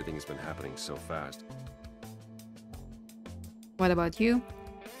 Everything has been happening so fast. What about you?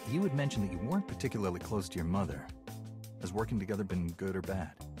 You had mentioned that you weren't particularly close to your mother. Has working together been good or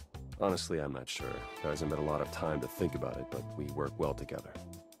bad? Honestly, I'm not sure. There hasn't been a lot of time to think about it, but we work well together.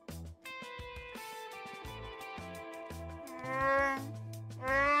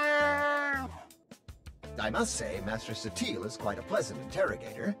 I must say, Master Satil is quite a pleasant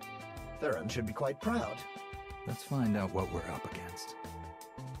interrogator. Theron should be quite proud. Let's find out what we're up against.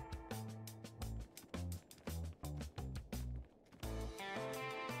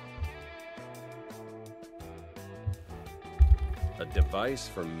 A device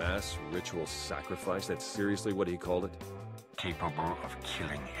for mass ritual sacrifice? That's seriously what he called it? Capable of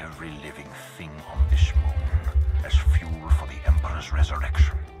killing every living thing on this moon as fuel for the Emperor's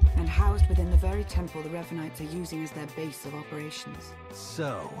resurrection. And housed within the very temple the Revanites are using as their base of operations.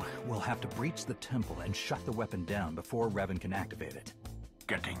 So, we'll have to breach the temple and shut the weapon down before Revan can activate it.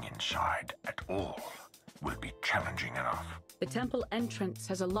 Getting inside at all will be challenging enough. The temple entrance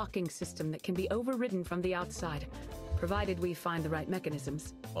has a locking system that can be overridden from the outside, provided we find the right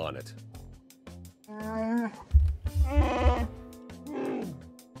mechanisms. On it.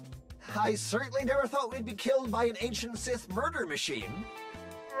 I certainly never thought we'd be killed by an ancient Sith murder machine.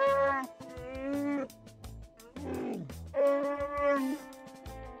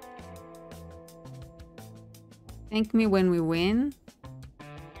 Thank me when we win.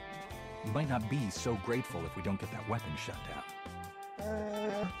 You might not be so grateful if we don't get that weapon shut down.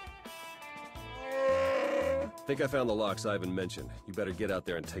 Think I found the locks Ivan mentioned. You better get out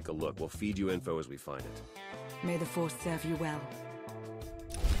there and take a look. We'll feed you info as we find it. May the Force serve you well.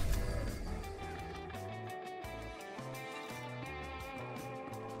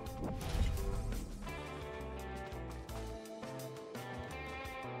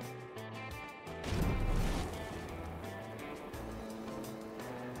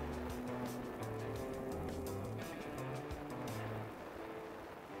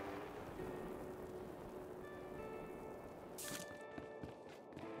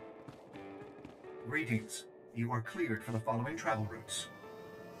 Greetings. You are cleared for the following travel routes.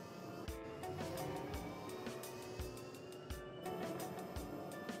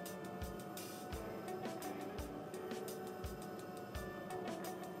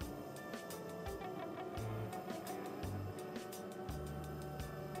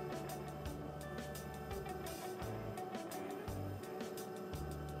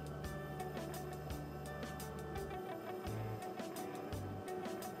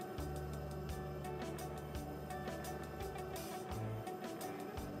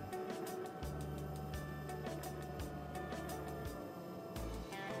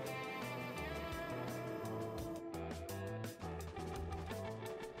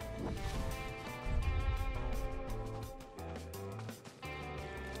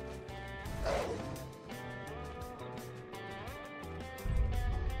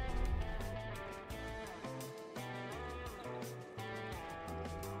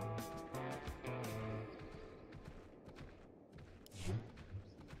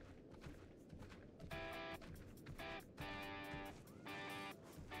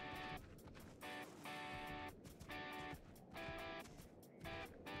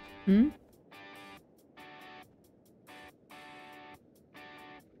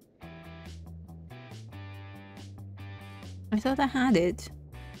 I thought I had it.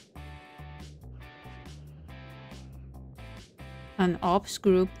 An ops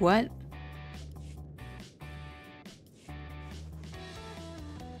group, what?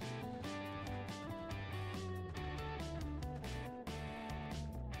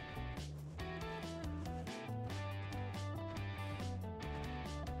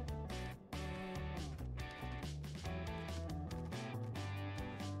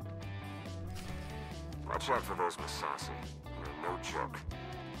 Watch out for those Masasi. They're no joke.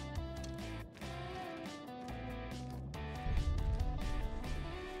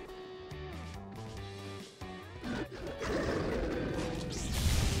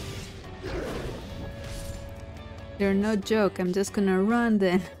 They're no joke. I'm just gonna run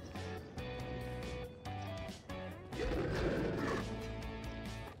then.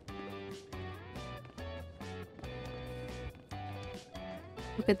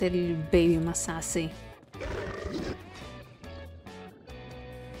 Look at that little baby Masasi.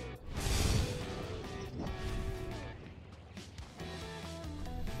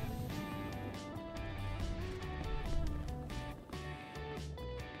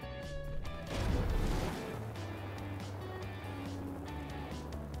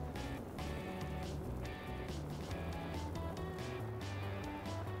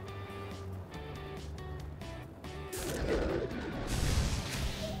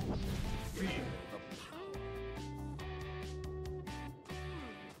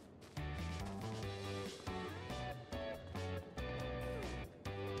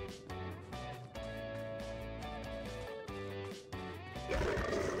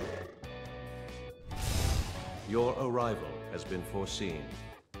 Your arrival has been foreseen.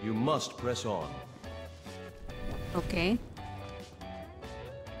 You must press on. Okay.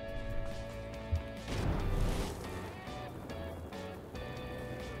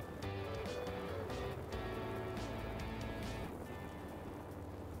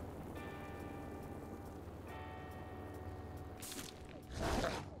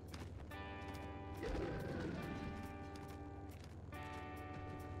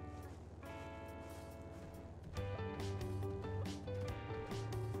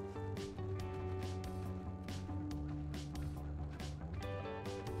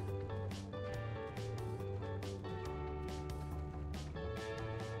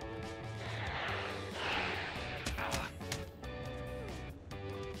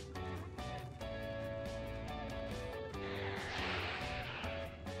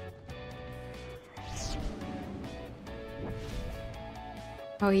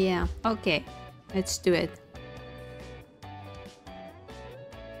 Oh yeah, okay. Let's do it.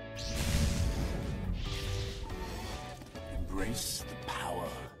 Embrace the power.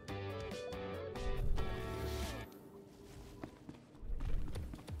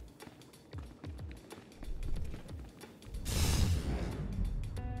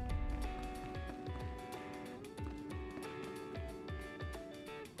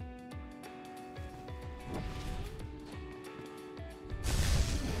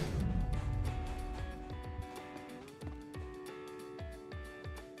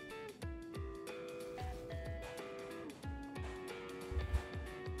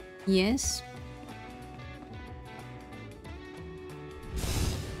 Yes.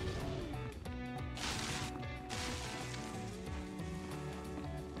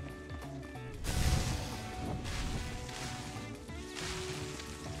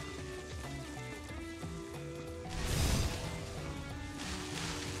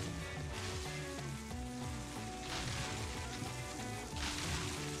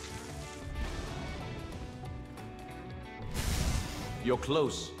 You're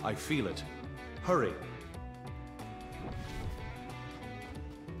close. I feel it. Hurry.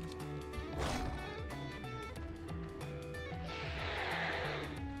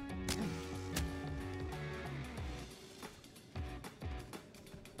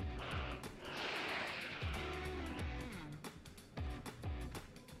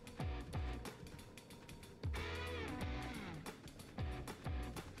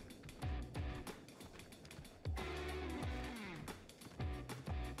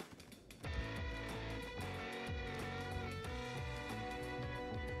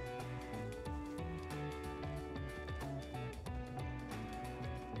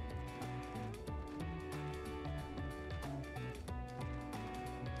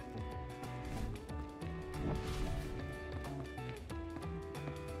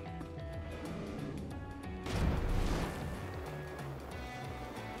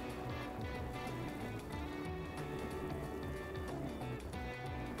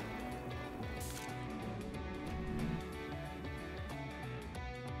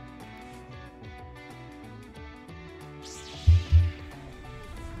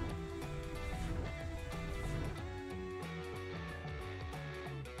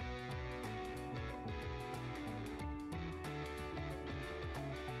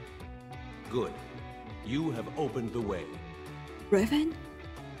 Good. You have opened the way. Revan?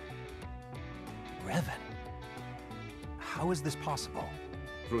 Revan? How is this possible?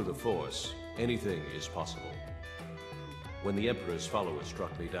 Through the Force, anything is possible. When the Emperor's followers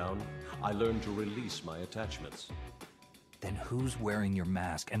struck me down, I learned to release my attachments. Then who's wearing your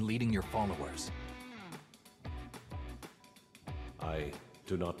mask and leading your followers? I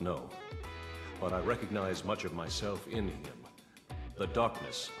do not know, but I recognize much of myself in him. The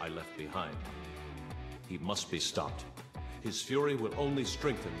darkness I left behind. He must be stopped. His fury will only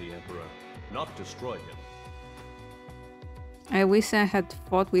strengthen the Emperor, not destroy him. I wish I had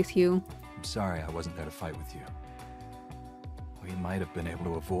fought with you. I'm sorry I wasn't there to fight with you. We might have been able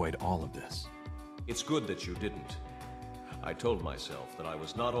to avoid all of this. It's good that you didn't. I told myself that I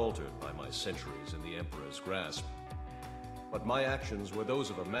was not altered by my centuries in the Emperor's grasp. But my actions were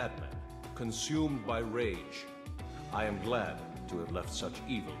those of a madman, consumed by rage. I am glad to have left such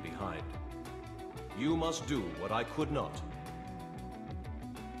evil behind. You must do what I could not.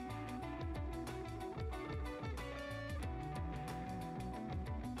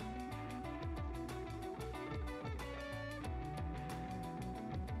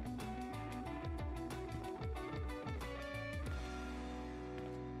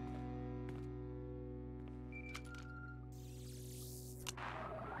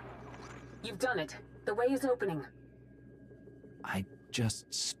 You've done it. The way is opening. I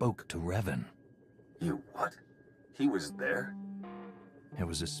just spoke to Revan. You what? He was there? It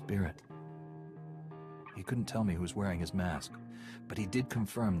was his spirit. He couldn't tell me who was wearing his mask, but he did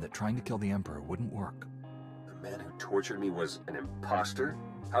confirm that trying to kill the Emperor wouldn't work. The man who tortured me was an imposter?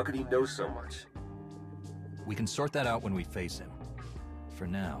 How could he know so much? We can sort that out when we face him. For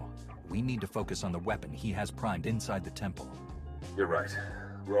now, we need to focus on the weapon he has primed inside the temple. You're right.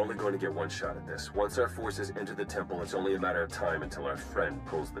 We're only going to get one shot at this. Once our forces enter the temple, it's only a matter of time until our friend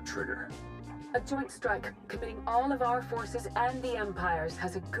pulls the trigger. A joint strike, committing all of our forces and the Empire's,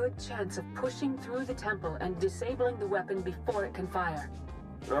 has a good chance of pushing through the temple and disabling the weapon before it can fire.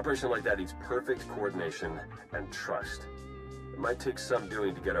 An operation like that needs perfect coordination and trust. It might take some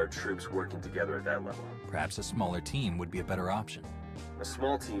doing to get our troops working together at that level. Perhaps a smaller team would be a better option. A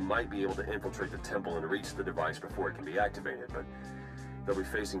small team might be able to infiltrate the temple and reach the device before it can be activated, but they'll be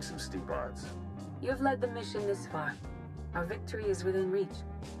facing some steep odds. You have led the mission this far. Our victory is within reach.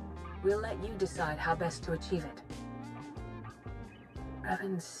 We'll let you decide how best to achieve it.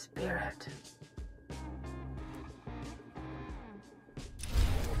 Revan's spirit.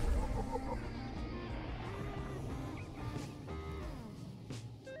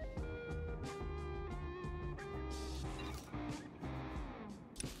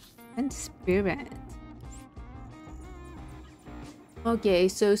 And spirit. Okay,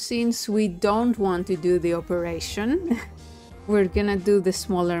 so since we don't want to do the operation, we're gonna do the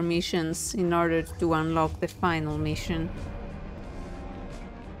smaller missions in order to unlock the final mission.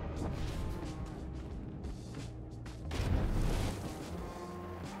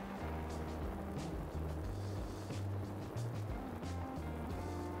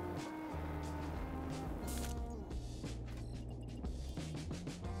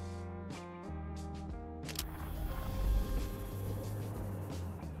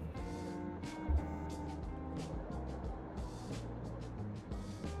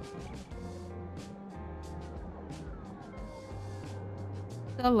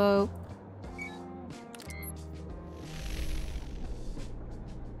 Hello.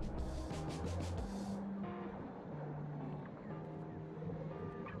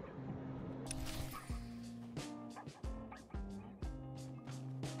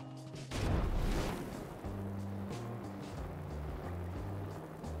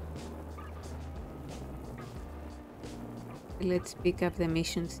 Let's pick up the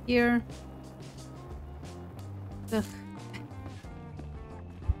missions here. Ugh.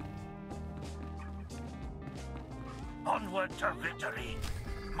 Onward to victory,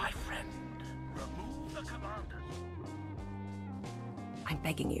 my friend. Remove the commanders. I'm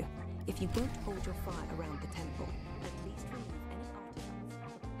begging you. If you won't hold your fire around the temple, at least remove any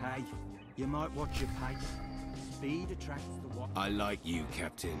artifacts. Hey, you might watch your pace. Speed attracts the what? I like you,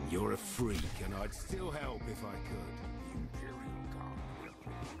 Captain. You're a freak, and I'd still help if I could. Imperial Guard.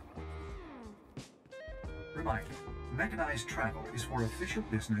 Reminder, mechanized travel is for official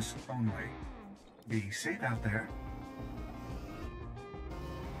business only. Be safe out there.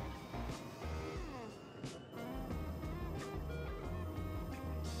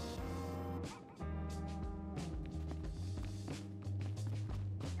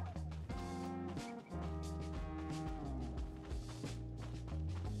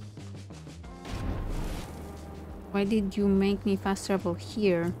 Why did you make me fast travel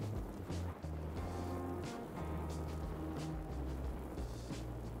here?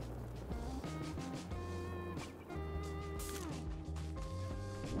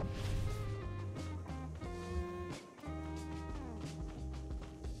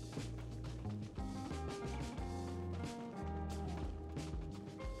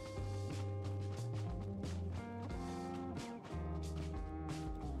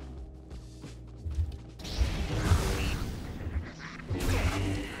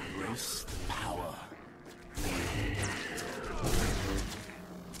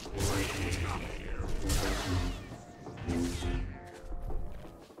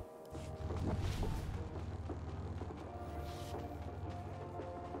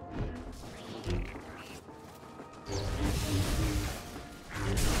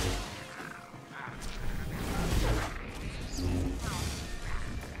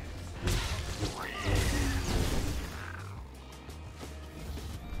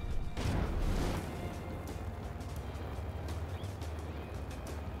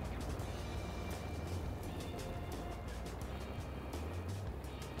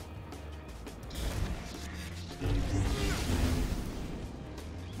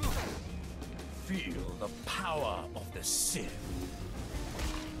 Feel the power of the Sith.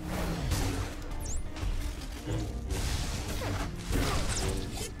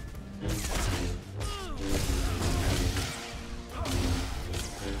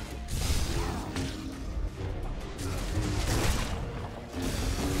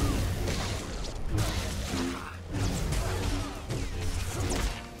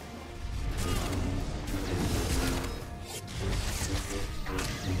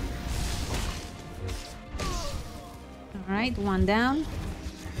 Alright, one down.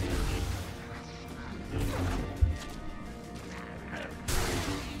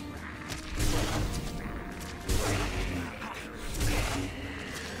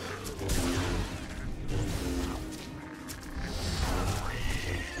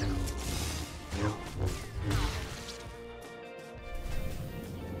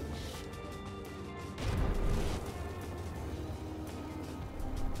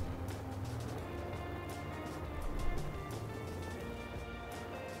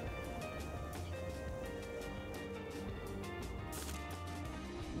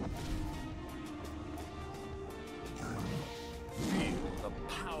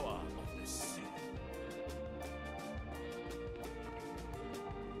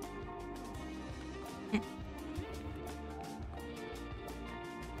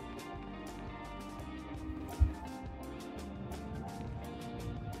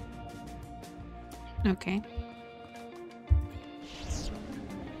 Okay.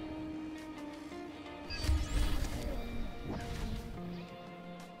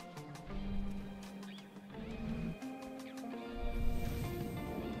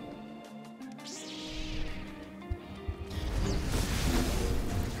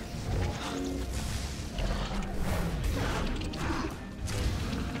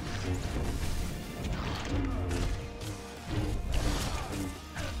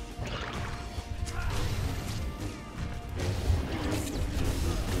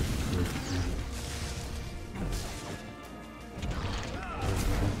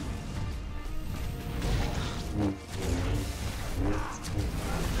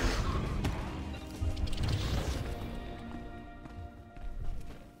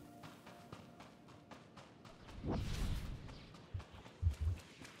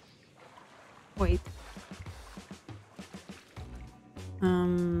 Wait.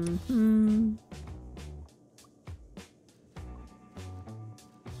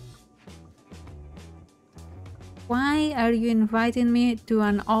 Why are you inviting me to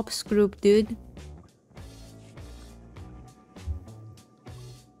an ops group, dude?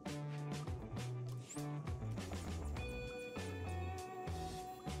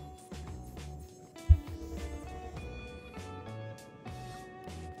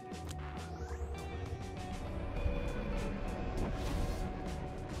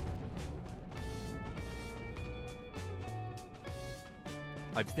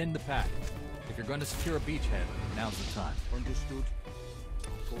 I've thinned the pack. If you're going to secure a beachhead, now's the time. Understood.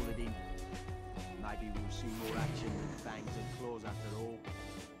 Call it in. Maybe we'll see more action with fangs and claws after all.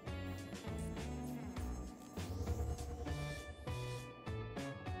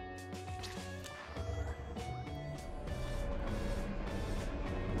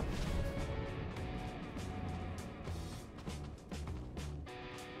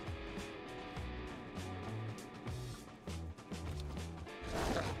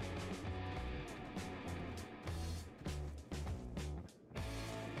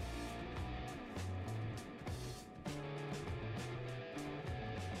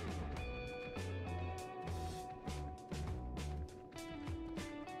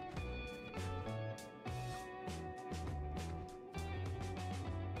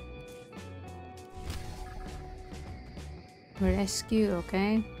 Rescue,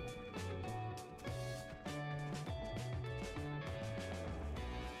 okay.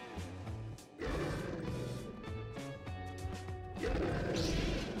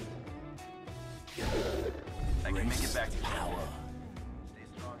 I can make it back to power. Stay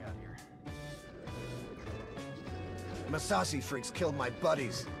strong out here. Masashi freaks killed my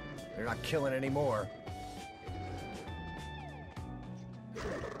buddies. They're not killing anymore.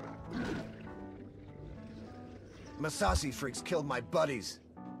 Masashi freaks killed my buddies.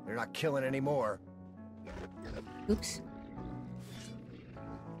 They're not killing anymore. Oops.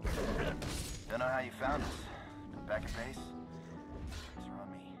 Don't know how you found us. Back at base? It's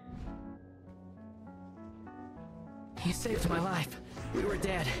on me. You saved my life. We were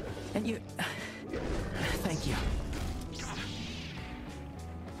dead. And you... Thank you.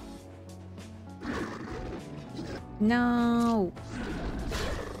 No.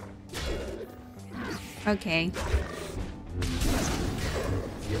 Okay.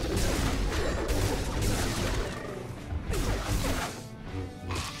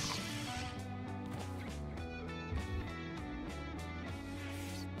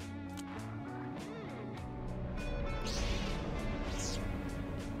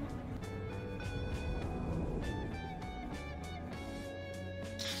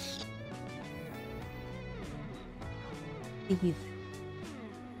 Eve.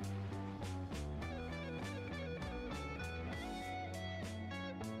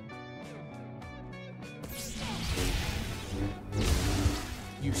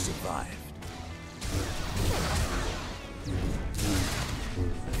 You survived.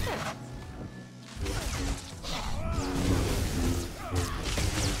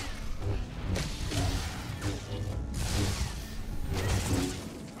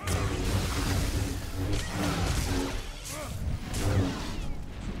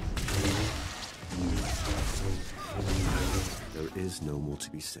 There is no more to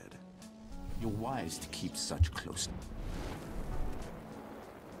be said. You're wise to keep such close.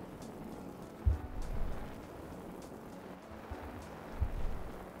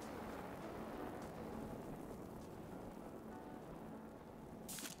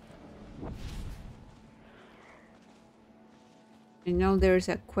 I know there's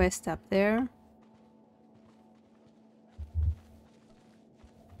a quest up there.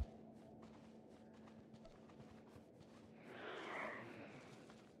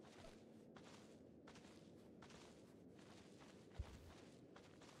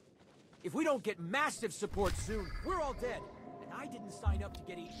 If we don't get massive support soon, we're all dead. And I didn't sign up to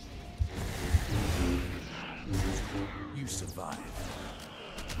get eaten. You survived.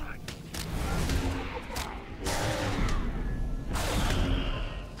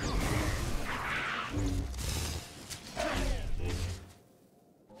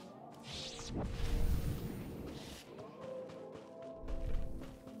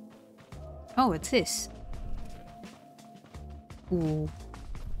 Oh, it's this. Ooh.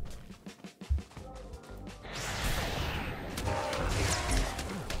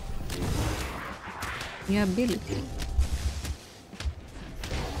 New ability.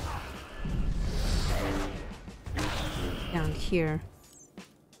 Down here.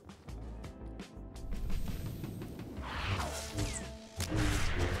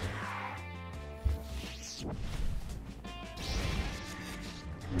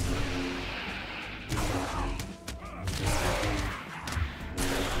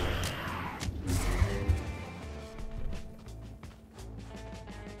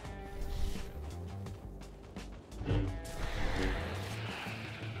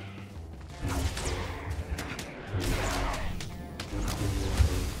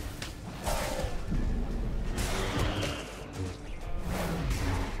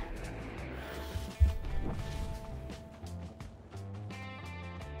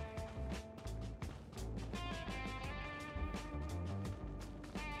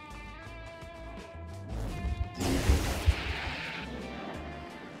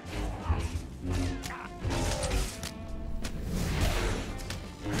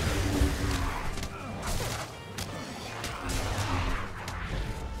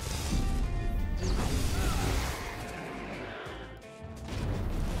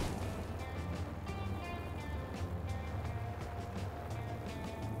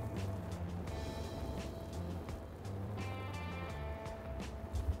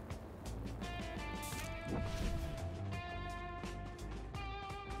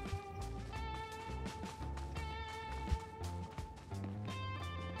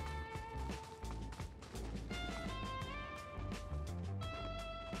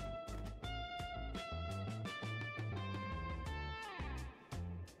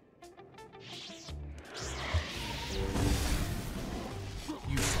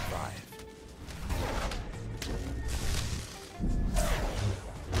 You survived.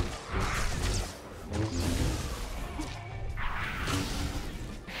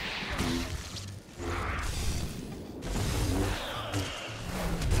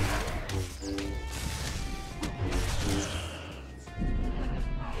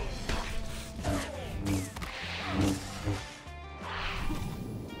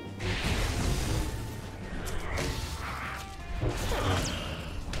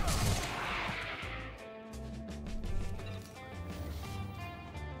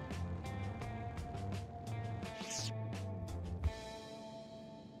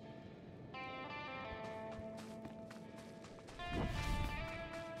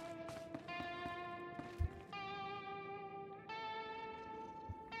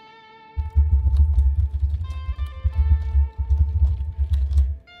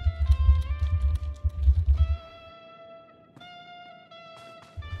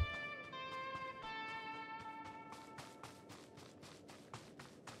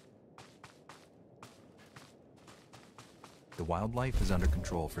 The wildlife is under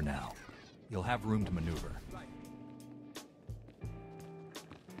control for now. You'll have room to maneuver.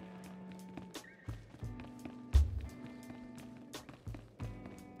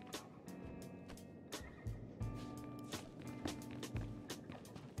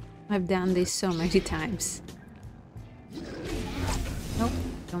 I've done this so many times. Nope,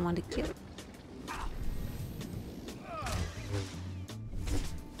 don't want to kill.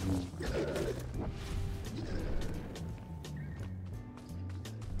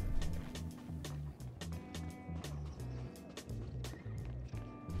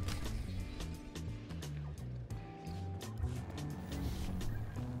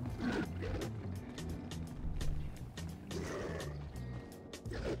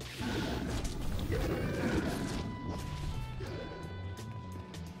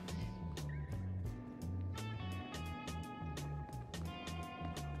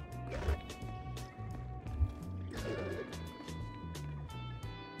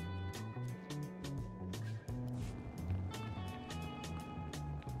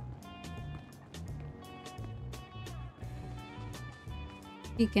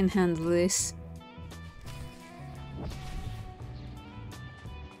 He can handle this.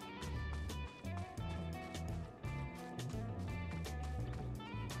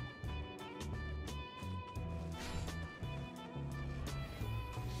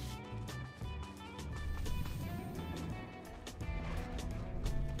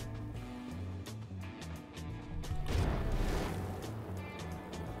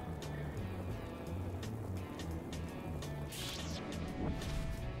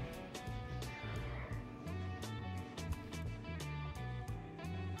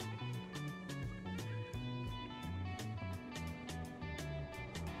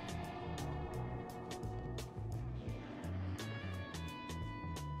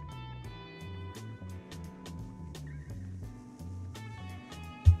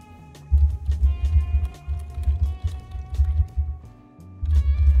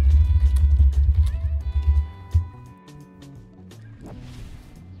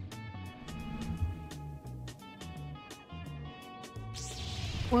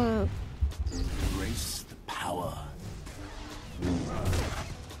 Whoa. Embrace the power.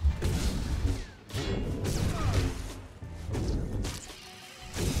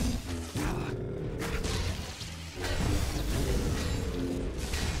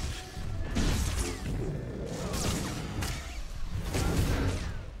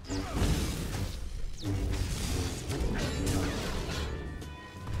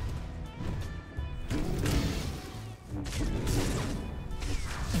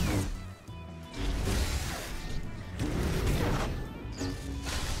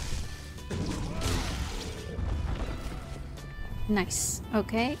 Nice.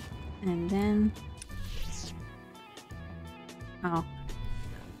 Okay. And then... Oh.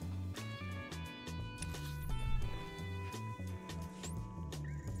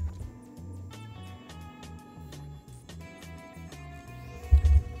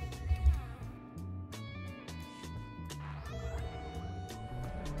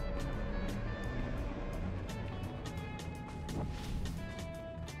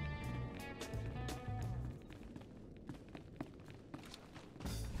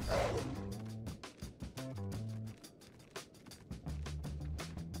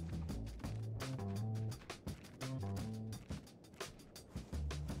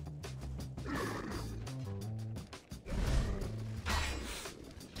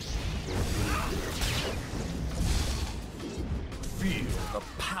 Feel the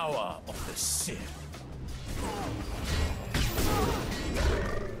power of the Sith.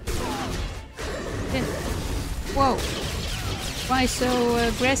 Yeah. Whoa. Why so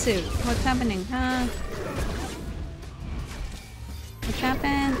aggressive? What's happening? Huh? What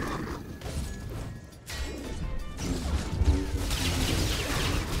happened?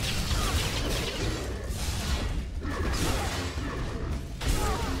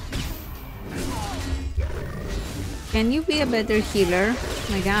 Can you be a better healer? Oh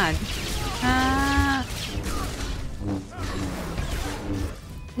my god.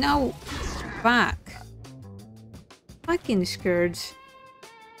 No! Fuck. Fucking Scourge.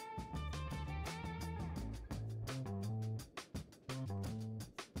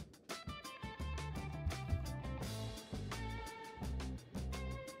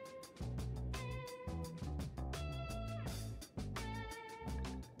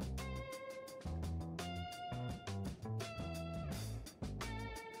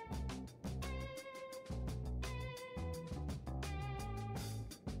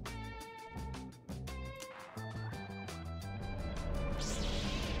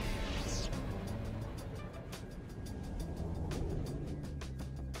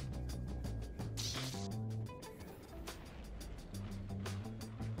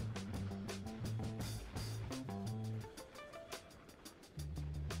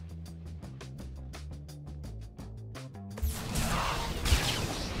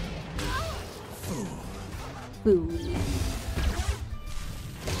 Fool.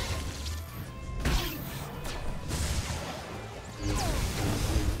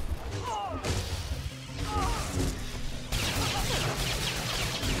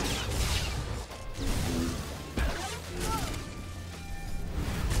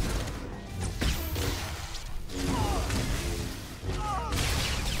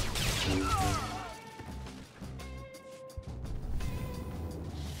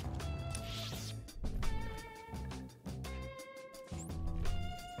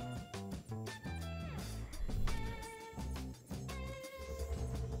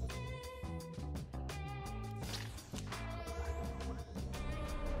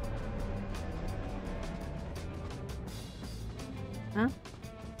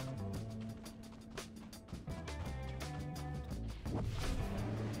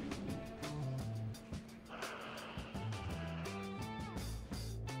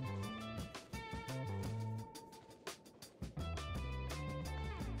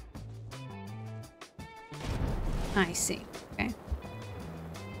 I see. Okay.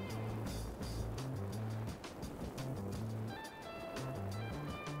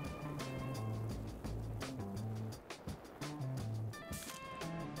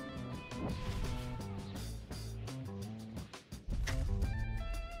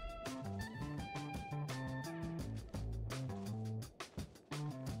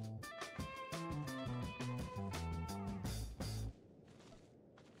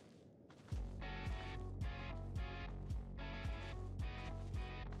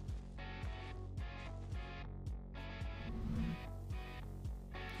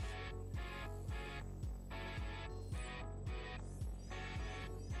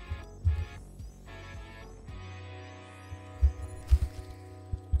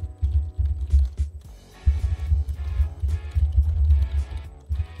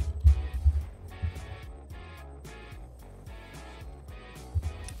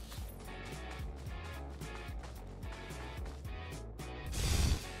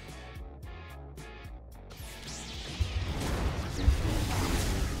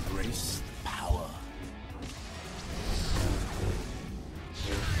 Embrace the power.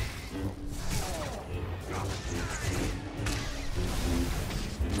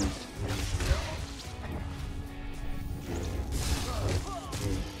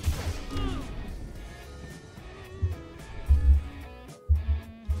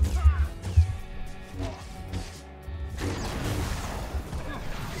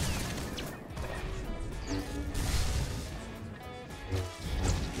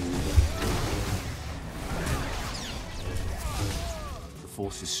 The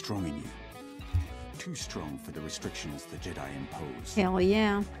Force is strong in you. Too strong for the restrictions the Jedi impose. Hell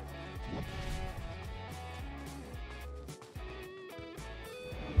yeah.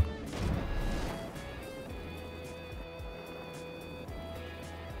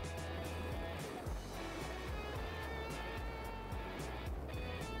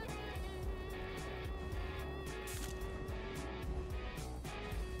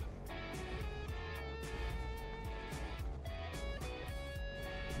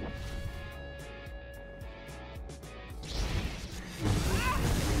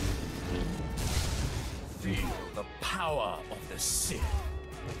 Feel the power of the Sith.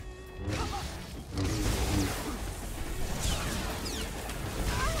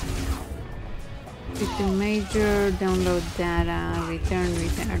 System major, download data,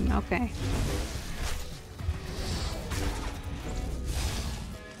 return. Okay.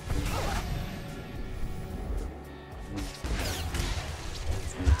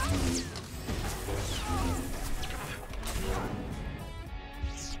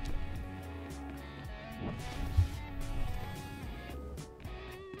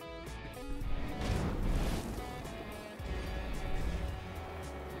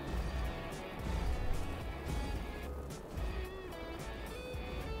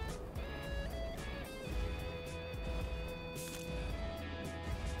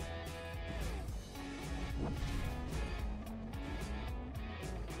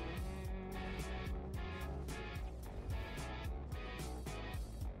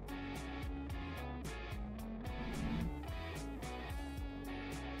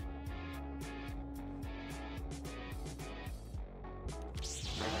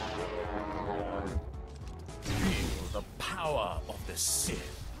 The power of the Sith.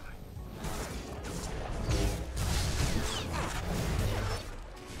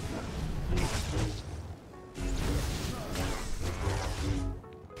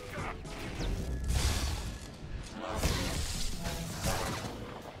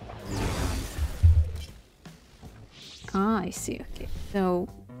 Ah, I see. Okay. So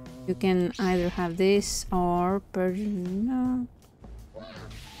you can either have this or no.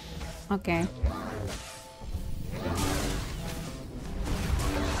 Okay.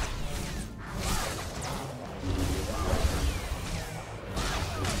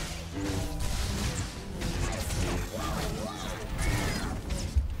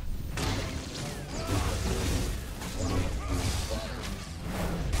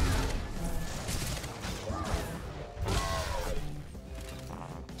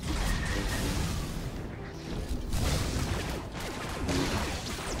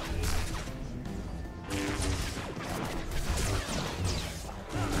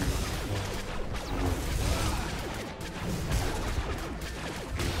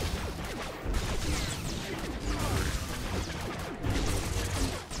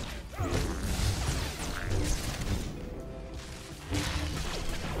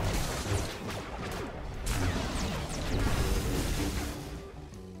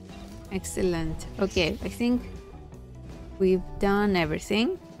 Excellent. Okay, I think we've done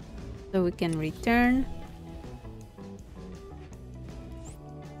everything. So we can return.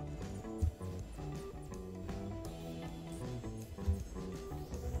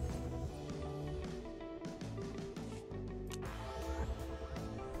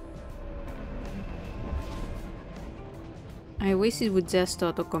 I wish it would just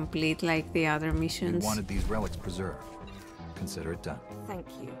auto-complete like the other You missions. wanted these relics preserved. Consider it done. Thank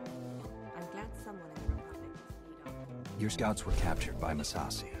you. I'm glad someone in the Republic must lead on. Your scouts were captured by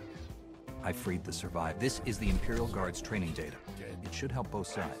Masasi. I freed the survived. This is the Imperial Guard's training data. It should help both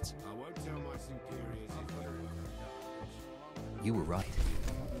sides. I won't tell my superiors if they're... You were right.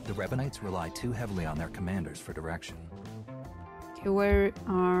 The Revanites rely too heavily on their commanders for direction. Okay, where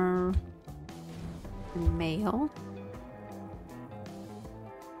are the mail?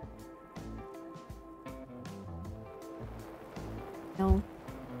 No.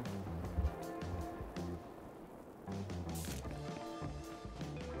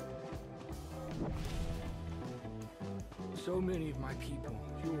 So many of my people,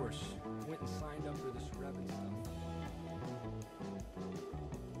 yours, went and signed up for this Revan stuff.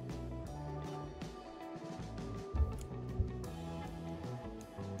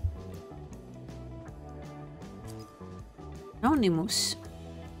 Anonymous.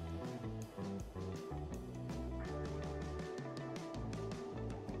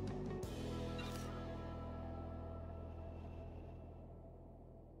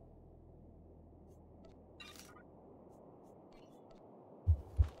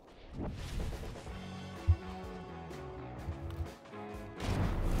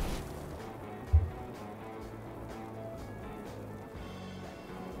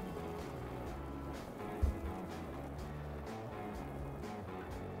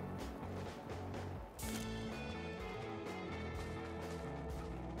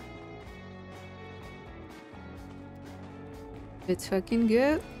 Let's fucking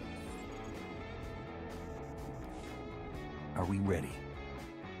go. Are we ready?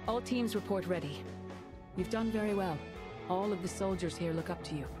 All teams report ready. You've done very well. All of the soldiers here look up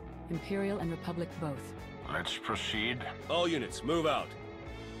to you. Imperial and Republic both. Let's proceed. All units, move out.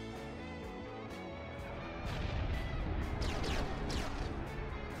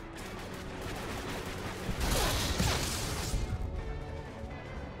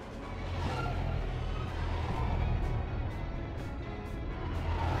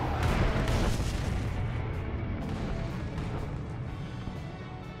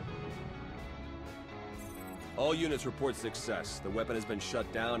 All units report success. The weapon has been shut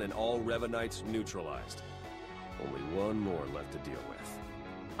down and all Revanites neutralized. Only one more left to deal with.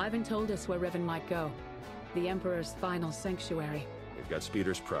 Ivan told us where Revan might go. The Emperor's final sanctuary. They've got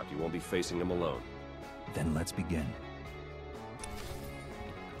speeders prepped. You won't be facing them alone. Then let's begin.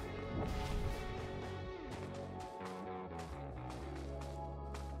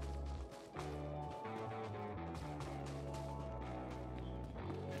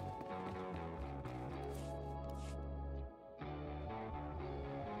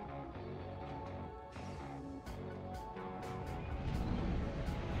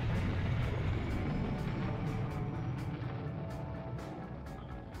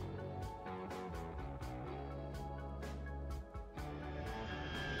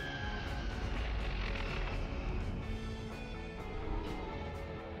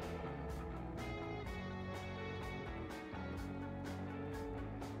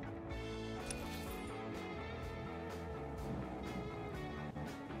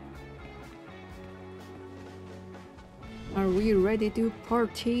 Are we ready to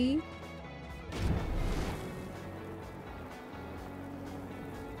party?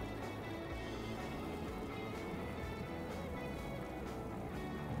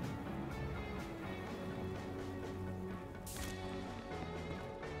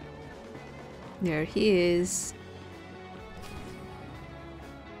 There he is.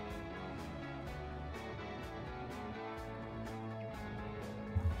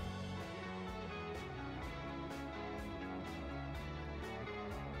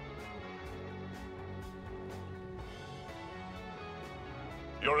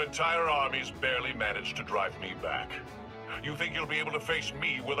 Your entire army's barely managed to drive me back. You think you'll be able to face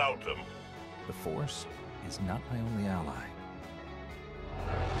me without them? The Force is not my only ally.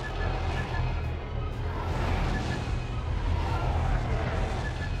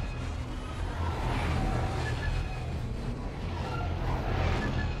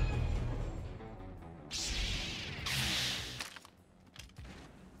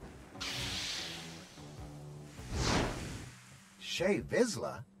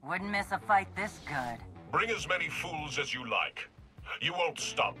 Vizsla? Wouldn't miss a fight this good. Bring as many fools as you like. You won't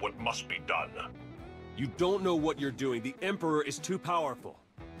stop what must be done. You don't know what you're doing. The Emperor is too powerful.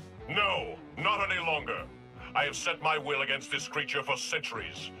 No, not any longer. I have set my will against this creature for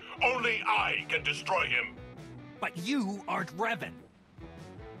centuries. Only I can destroy him. But you aren't Revan.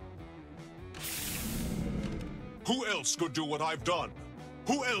 Who else could do what I've done?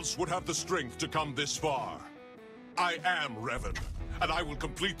 Who else would have the strength to come this far? I am Revan, and I will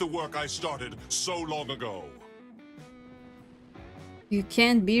complete the work I started so long ago. You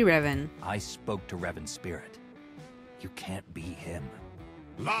can't be Revan. I spoke to Revan's spirit. You can't be him.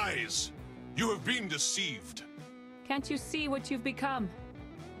 Lies! You have been deceived. Can't you see what you've become?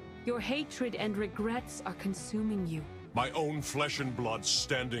 Your hatred and regrets are consuming you. My own flesh and blood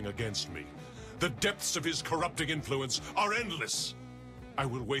standing against me. The depths of his corrupting influence are endless. I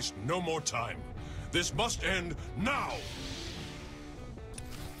will waste no more time. This must end now!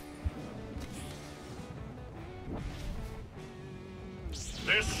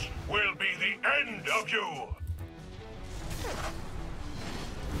 This will be the end of you!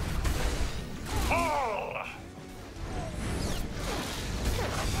 Fall!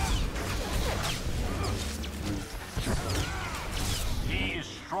 He is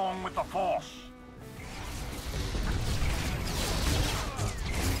strong with the Force.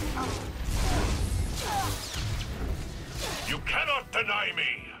 You cannot deny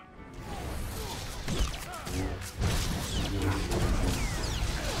me!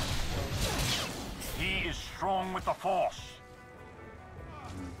 He is strong with the Force.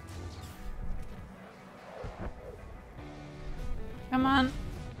 Come on.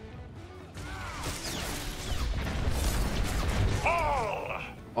 Fall!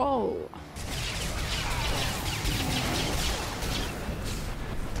 Oh.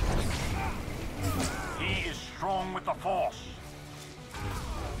 He is strong with the Force.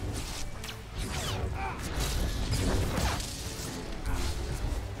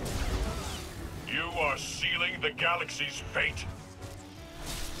 You are sealing the galaxy's fate.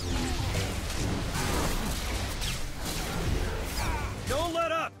 Don't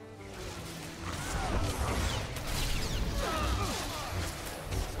let up!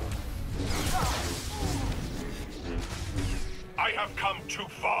 I have come too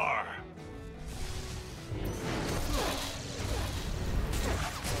far.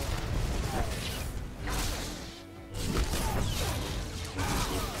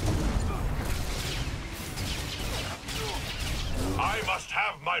 I must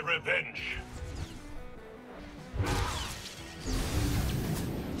have my revenge.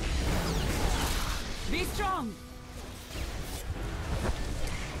 Be strong!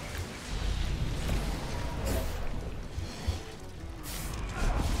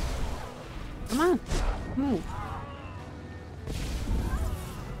 Come on. Move.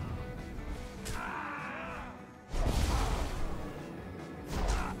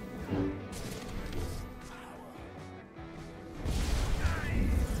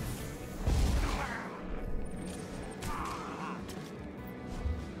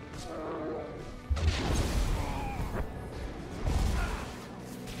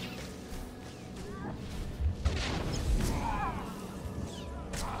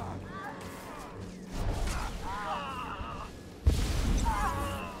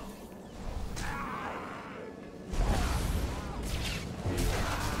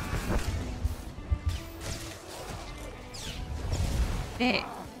 Hey.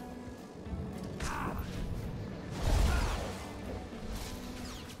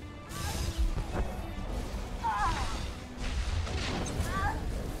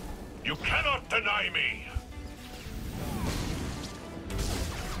 You cannot deny me.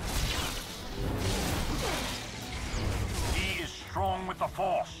 He is strong with the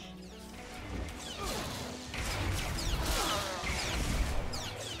Force.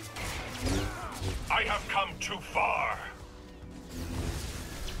 I have come too far.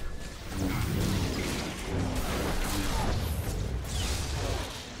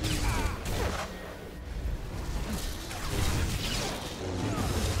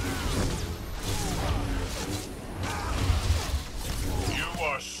 You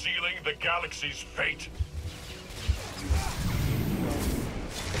are sealing the galaxy's fate.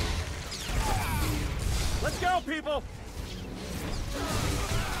 Let's go, people!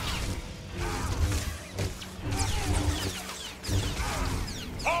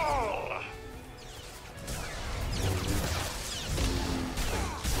 Fall!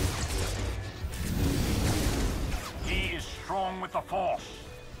 He is strong with the Force.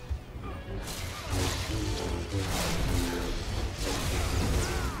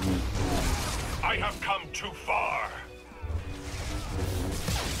 I have come too far.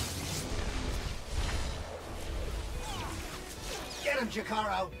 Get him,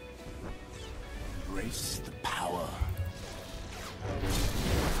 Jakaro! Embrace the power.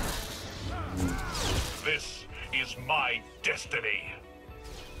 This is my destiny.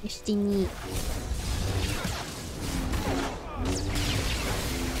 Destiny.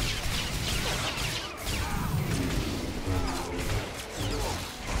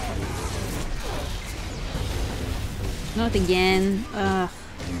 Not again. Ugh.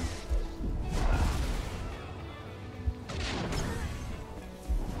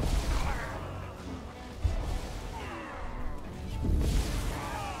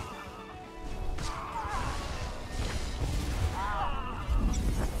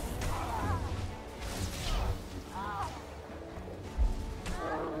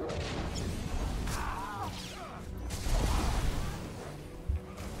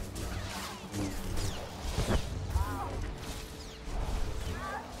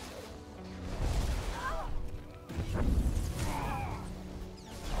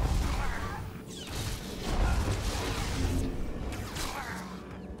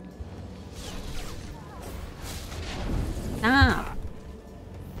 Ah.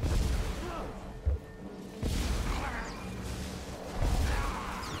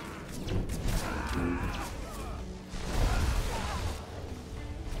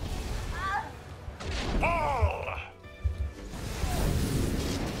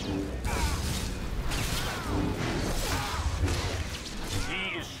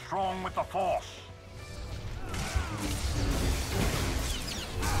 He is strong with the Force.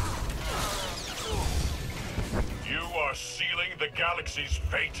 You are sealing the galaxy's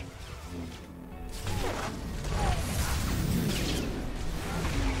fate.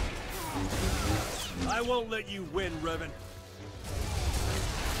 I won't let you win, Revan.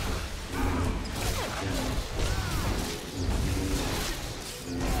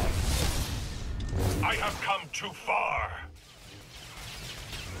 I have come too far.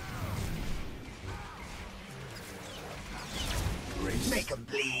 Make him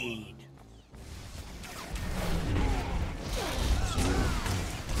bleed.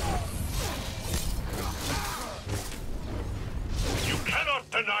 You cannot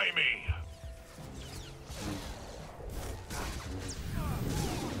deny me.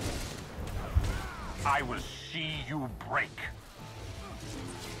 I will see you break.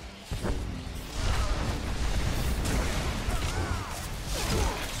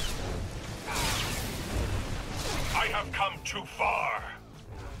 I have come too far.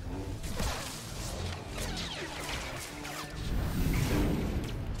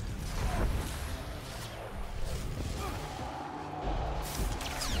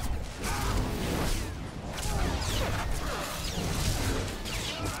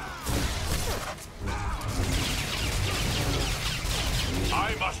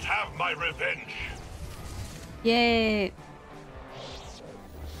 I must have my revenge. Yay.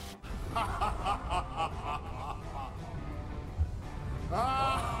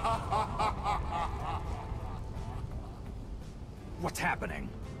 What's happening?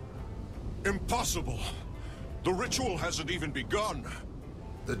 Impossible. The ritual hasn't even begun.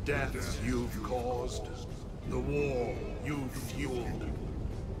 The deaths you've caused, the war you've fueled,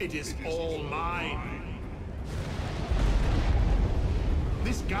 it is all mine.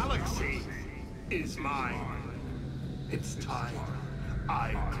 This galaxy is mine. It's time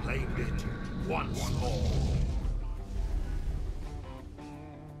I claimed it once more.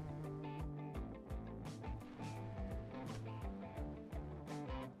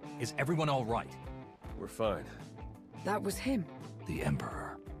 Is everyone all right? We're fine. That was him. The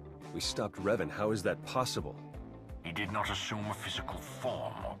Emperor. We stopped Revan. How is that possible? He did not assume a physical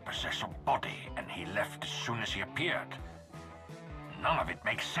form or possess a body, and he left as soon as he appeared. None of it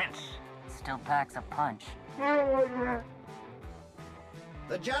makes sense. Still packs a punch. The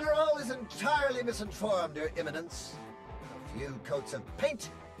General is entirely misinformed, Your Eminence. A few coats of paint,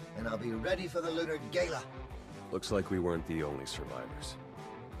 and I'll be ready for the Lunar Gala. Looks like we weren't the only survivors.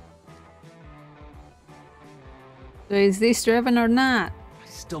 So is this Revan or not? I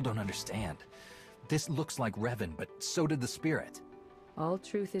still don't understand. This looks like Revan, but so did the spirit. All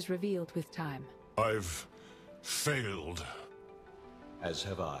truth is revealed with time. I've failed. As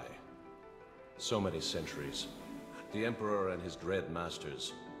have I. So many centuries. The Emperor and his dread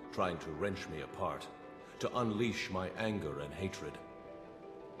masters, trying to wrench me apart, to unleash my anger and hatred.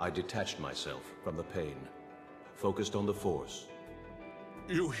 I detached myself from the pain, focused on the Force.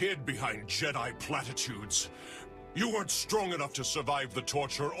 You hid behind Jedi platitudes. You weren't strong enough to survive the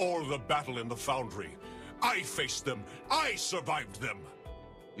torture or the battle in the Foundry. I faced them. I survived them.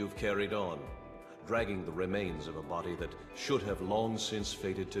 You've carried on, dragging the remains of a body that should have long since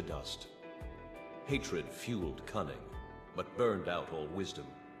faded to dust. Hatred fueled cunning, but burned out all wisdom.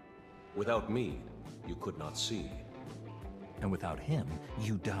 Without me, you could not see. And without him,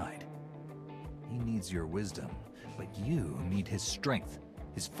 you died. He needs your wisdom, but you need his strength,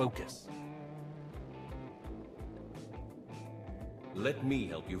 his focus. Let me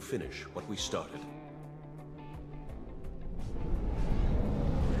help you finish what we started.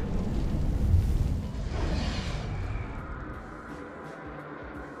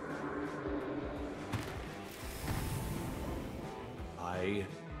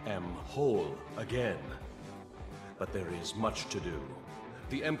 whole again. But there is much to do.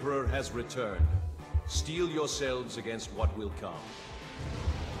 The Emperor has returned. Steel yourselves against what will come.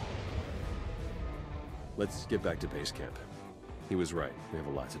 Let's get back to base camp. He was right. We have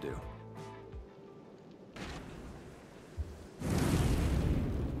a lot to do.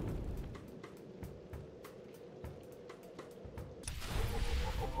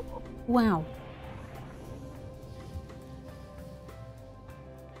 Wow.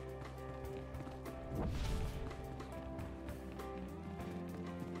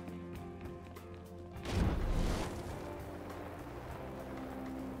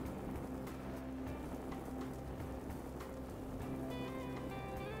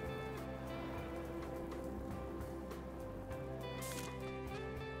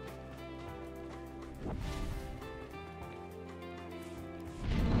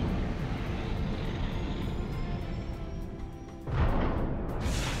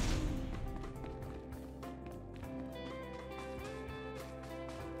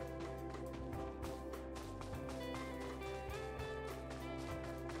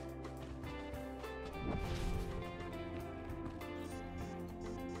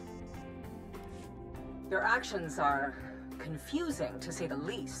 Your actions are confusing, to say the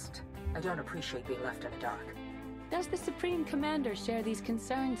least. I don't appreciate being left in the dark. Does the Supreme Commander share these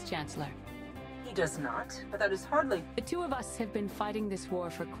concerns, Chancellor? He does not, but that is hardly... The two of us have been fighting this war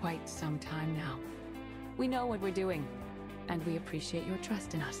for quite some time now. We know what we're doing, and we appreciate your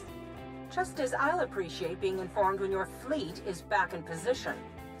trust in us. Just as I'll appreciate being informed when your fleet is back in position.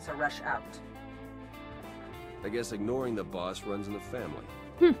 So rush out. I guess ignoring the boss runs in the family.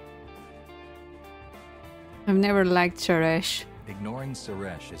 I've never liked Suresh. Ignoring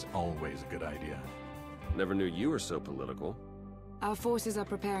Suresh is always a good idea. Never knew you were so political. Our forces are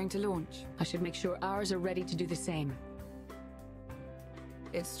preparing to launch. I should make sure ours are ready to do the same.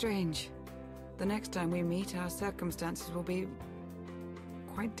 It's strange. The next time we meet, our circumstances will be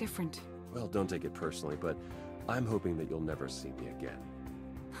quite different. Well, don't take it personally, but I'm hoping that you'll never see me again.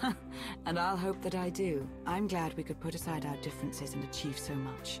 And I'll hope that I do. I'm glad we could put aside our differences and achieve so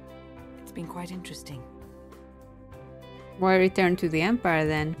much. It's been quite interesting. Why return to the Empire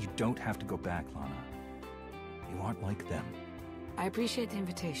then? You don't have to go back, Lana. You aren't like them. I appreciate the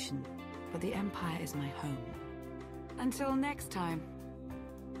invitation, but the Empire is my home. Until next time.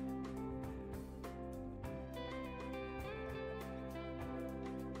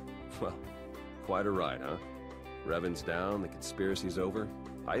 Well, quite a ride, huh? Revan's down, the conspiracy's over.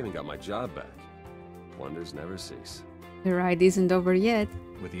 I even got my job back. Wonders never cease. The ride isn't over yet.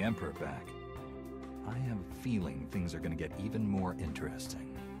 With the Emperor back, I have a feeling things are going to get even more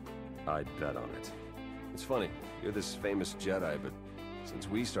interesting. I'd bet on it. It's funny, you're this famous Jedi, but since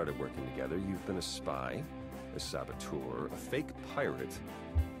we started working together, you've been a spy, a saboteur, a fake pirate.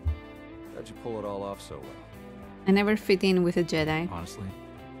 How'd you pull it all off so well? I never fit in with a Jedi. Honestly,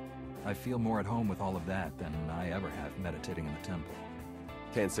 I feel more at home with all of that than I ever have meditating in the temple.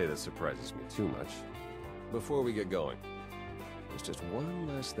 Can't say that surprises me too much. Before we get going, there's just one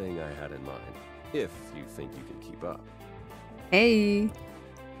last thing I had in mind, if you think you can keep up. Hey!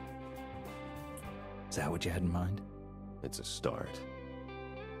 Is that what you had in mind? It's a start.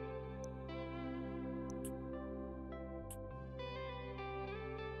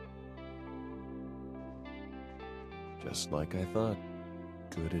 Just like I thought.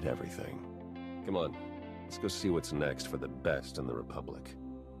 Good at everything. Come on, let's go see what's next for the best in the Republic.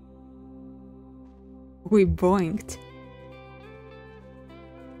 We boinked.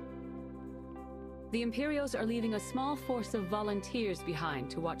 The Imperials are leaving a small force of volunteers behind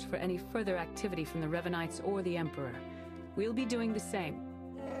to watch for any further activity from the Revanites or the Emperor. We'll be doing the same.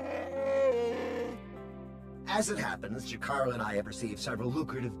 As it happens, Jakaro and I have received several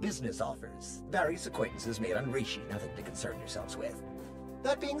lucrative business offers. Various acquaintances made on Rishi, nothing to concern yourselves with.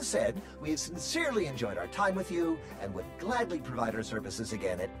 That being said, we have sincerely enjoyed our time with you and would gladly provide our services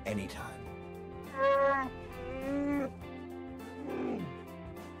again at any time.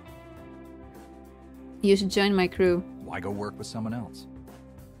 You should join my crew. Why go work with someone else?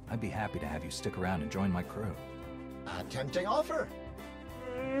 I'd be happy to have you stick around and join my crew. A tempting offer.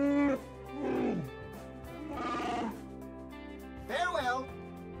 Farewell.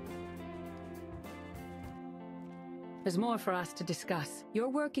 There's more for us to discuss. Your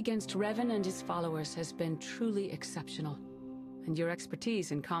work against Revan and his followers has been truly exceptional. And your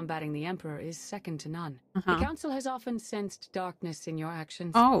expertise in combating the Emperor is second to none. The Council has often sensed darkness in your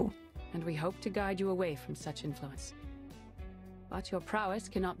actions. Oh. And we hope to guide you away from such influence. But your prowess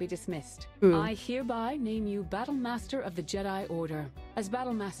cannot be dismissed. I hereby name you Battle Master of the Jedi Order. As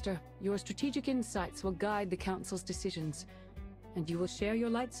Battle Master, your strategic insights will guide the Council's decisions. and you will share your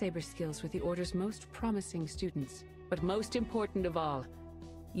lightsaber skills with the Order's most promising students. But most important of all,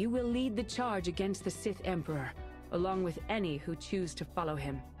 you will lead the charge against the Sith Emperor, along with any who choose to follow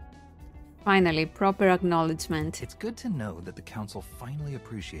him. Finally, proper acknowledgement. It's good to know that the Council finally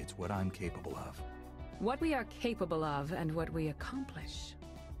appreciates what I'm capable of. What we are capable of and what we accomplish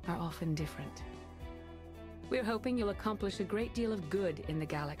are often different. We're hoping you'll accomplish a great deal of good in the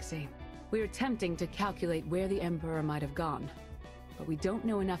galaxy. We're attempting to calculate where the Emperor might have gone, but we don't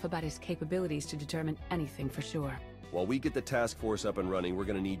know enough about his capabilities to determine anything for sure. While we get the task force up and running, we're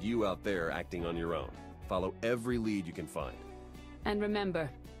gonna need you out there acting on your own. Follow every lead you can find. And remember,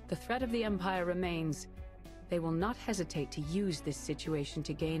 the threat of the Empire remains. They will not hesitate to use this situation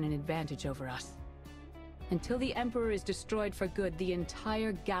to gain an advantage over us. Until the Emperor is destroyed for good, the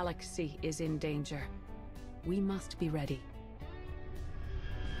entire galaxy is in danger. We must be ready.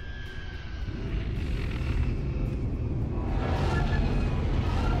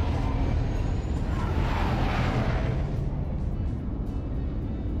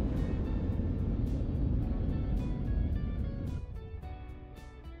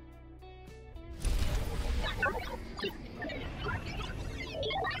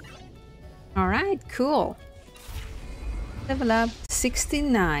 Alright, cool. Level up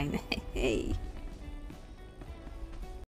 69. Hey.